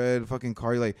Trippie Redd, fucking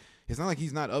Cardi. Like, it's not like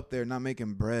he's not up there, not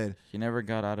making bread. he never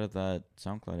got out of that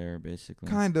SoundCloud era, basically.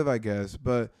 Kind of, I guess,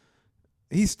 but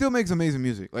he still makes amazing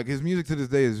music. Like, his music to this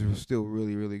day is still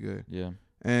really, really good. Yeah.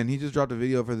 And he just dropped a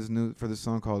video for this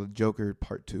song called Joker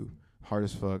Part 2. Hard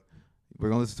as fuck. We're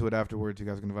gonna listen to it afterwards. You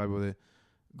guys are gonna vibe with it.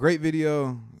 Great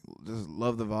video. Just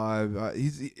love the vibe.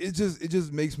 It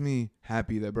just makes me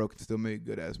happy that bro can still make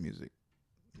good ass music.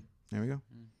 There we go.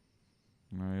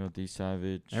 Mario D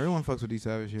Savage. Everyone fucks with D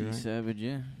Savage here, D right? Savage,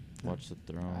 yeah. Watch the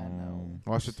Throne.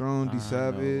 Watch the Throne, D I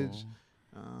Savage,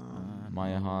 know.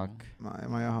 Maya Hawk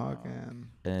Maya Hawk,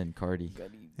 and Cardi.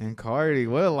 and Cardi.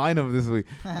 What a lineup this week.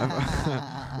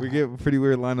 We get pretty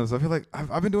weird lineups. I feel like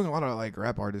I've been doing a lot of like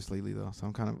rap artists lately though, so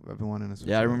I've been wanting to switch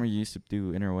Yeah, I it up. remember you used to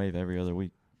do Interwave every other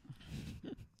week.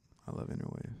 I love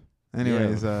Interwave.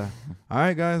 Anyways, all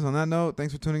right, guys. On that note,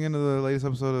 thanks for tuning in to the latest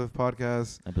episode of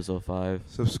podcast. Episode 5.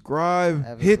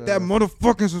 Subscribe. Hit that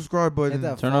motherfucking subscribe button. Hit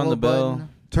that Turn on follow the bell. button.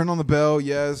 Turn on the bell.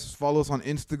 Yes. Follow us on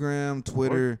Instagram,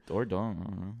 Twitter. Or don't. I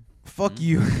don't know. Fuck Mhm.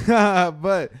 you.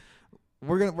 But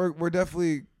we're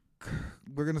definitely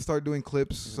gonna start doing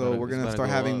clips. It's So gotta- we're it's gonna gotta start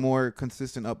go having up. more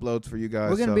consistent uploads for you guys.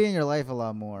 We're gonna so be in your life a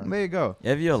lot more. there you go.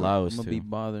 If you allow I'm us gonna to. be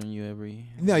bothering you every.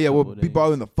 Yeah, we'll couple be days.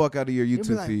 bothering the fuck out of your You'll be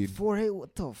YouTube like, feed. 4A,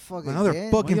 what the fuck Another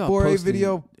again? fucking Why y'all 4A posting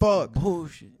video. Fuck.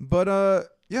 Bullshit. But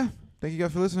yeah. Thank you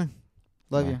guys for listening.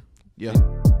 Love Bye. you.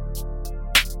 Yeah.